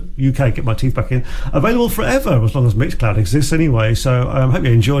surreyhillsradio.co.uk. Get my teeth back in. Available forever as long as Mixcloud exists anyway. So hope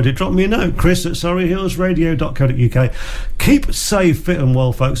you enjoyed it. Drop me a note, Chris at surreyhillsradio.co.uk. Keep safe, fit and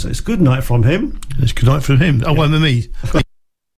well, folks. It's good night from him. It's good night from him. Oh, well, me.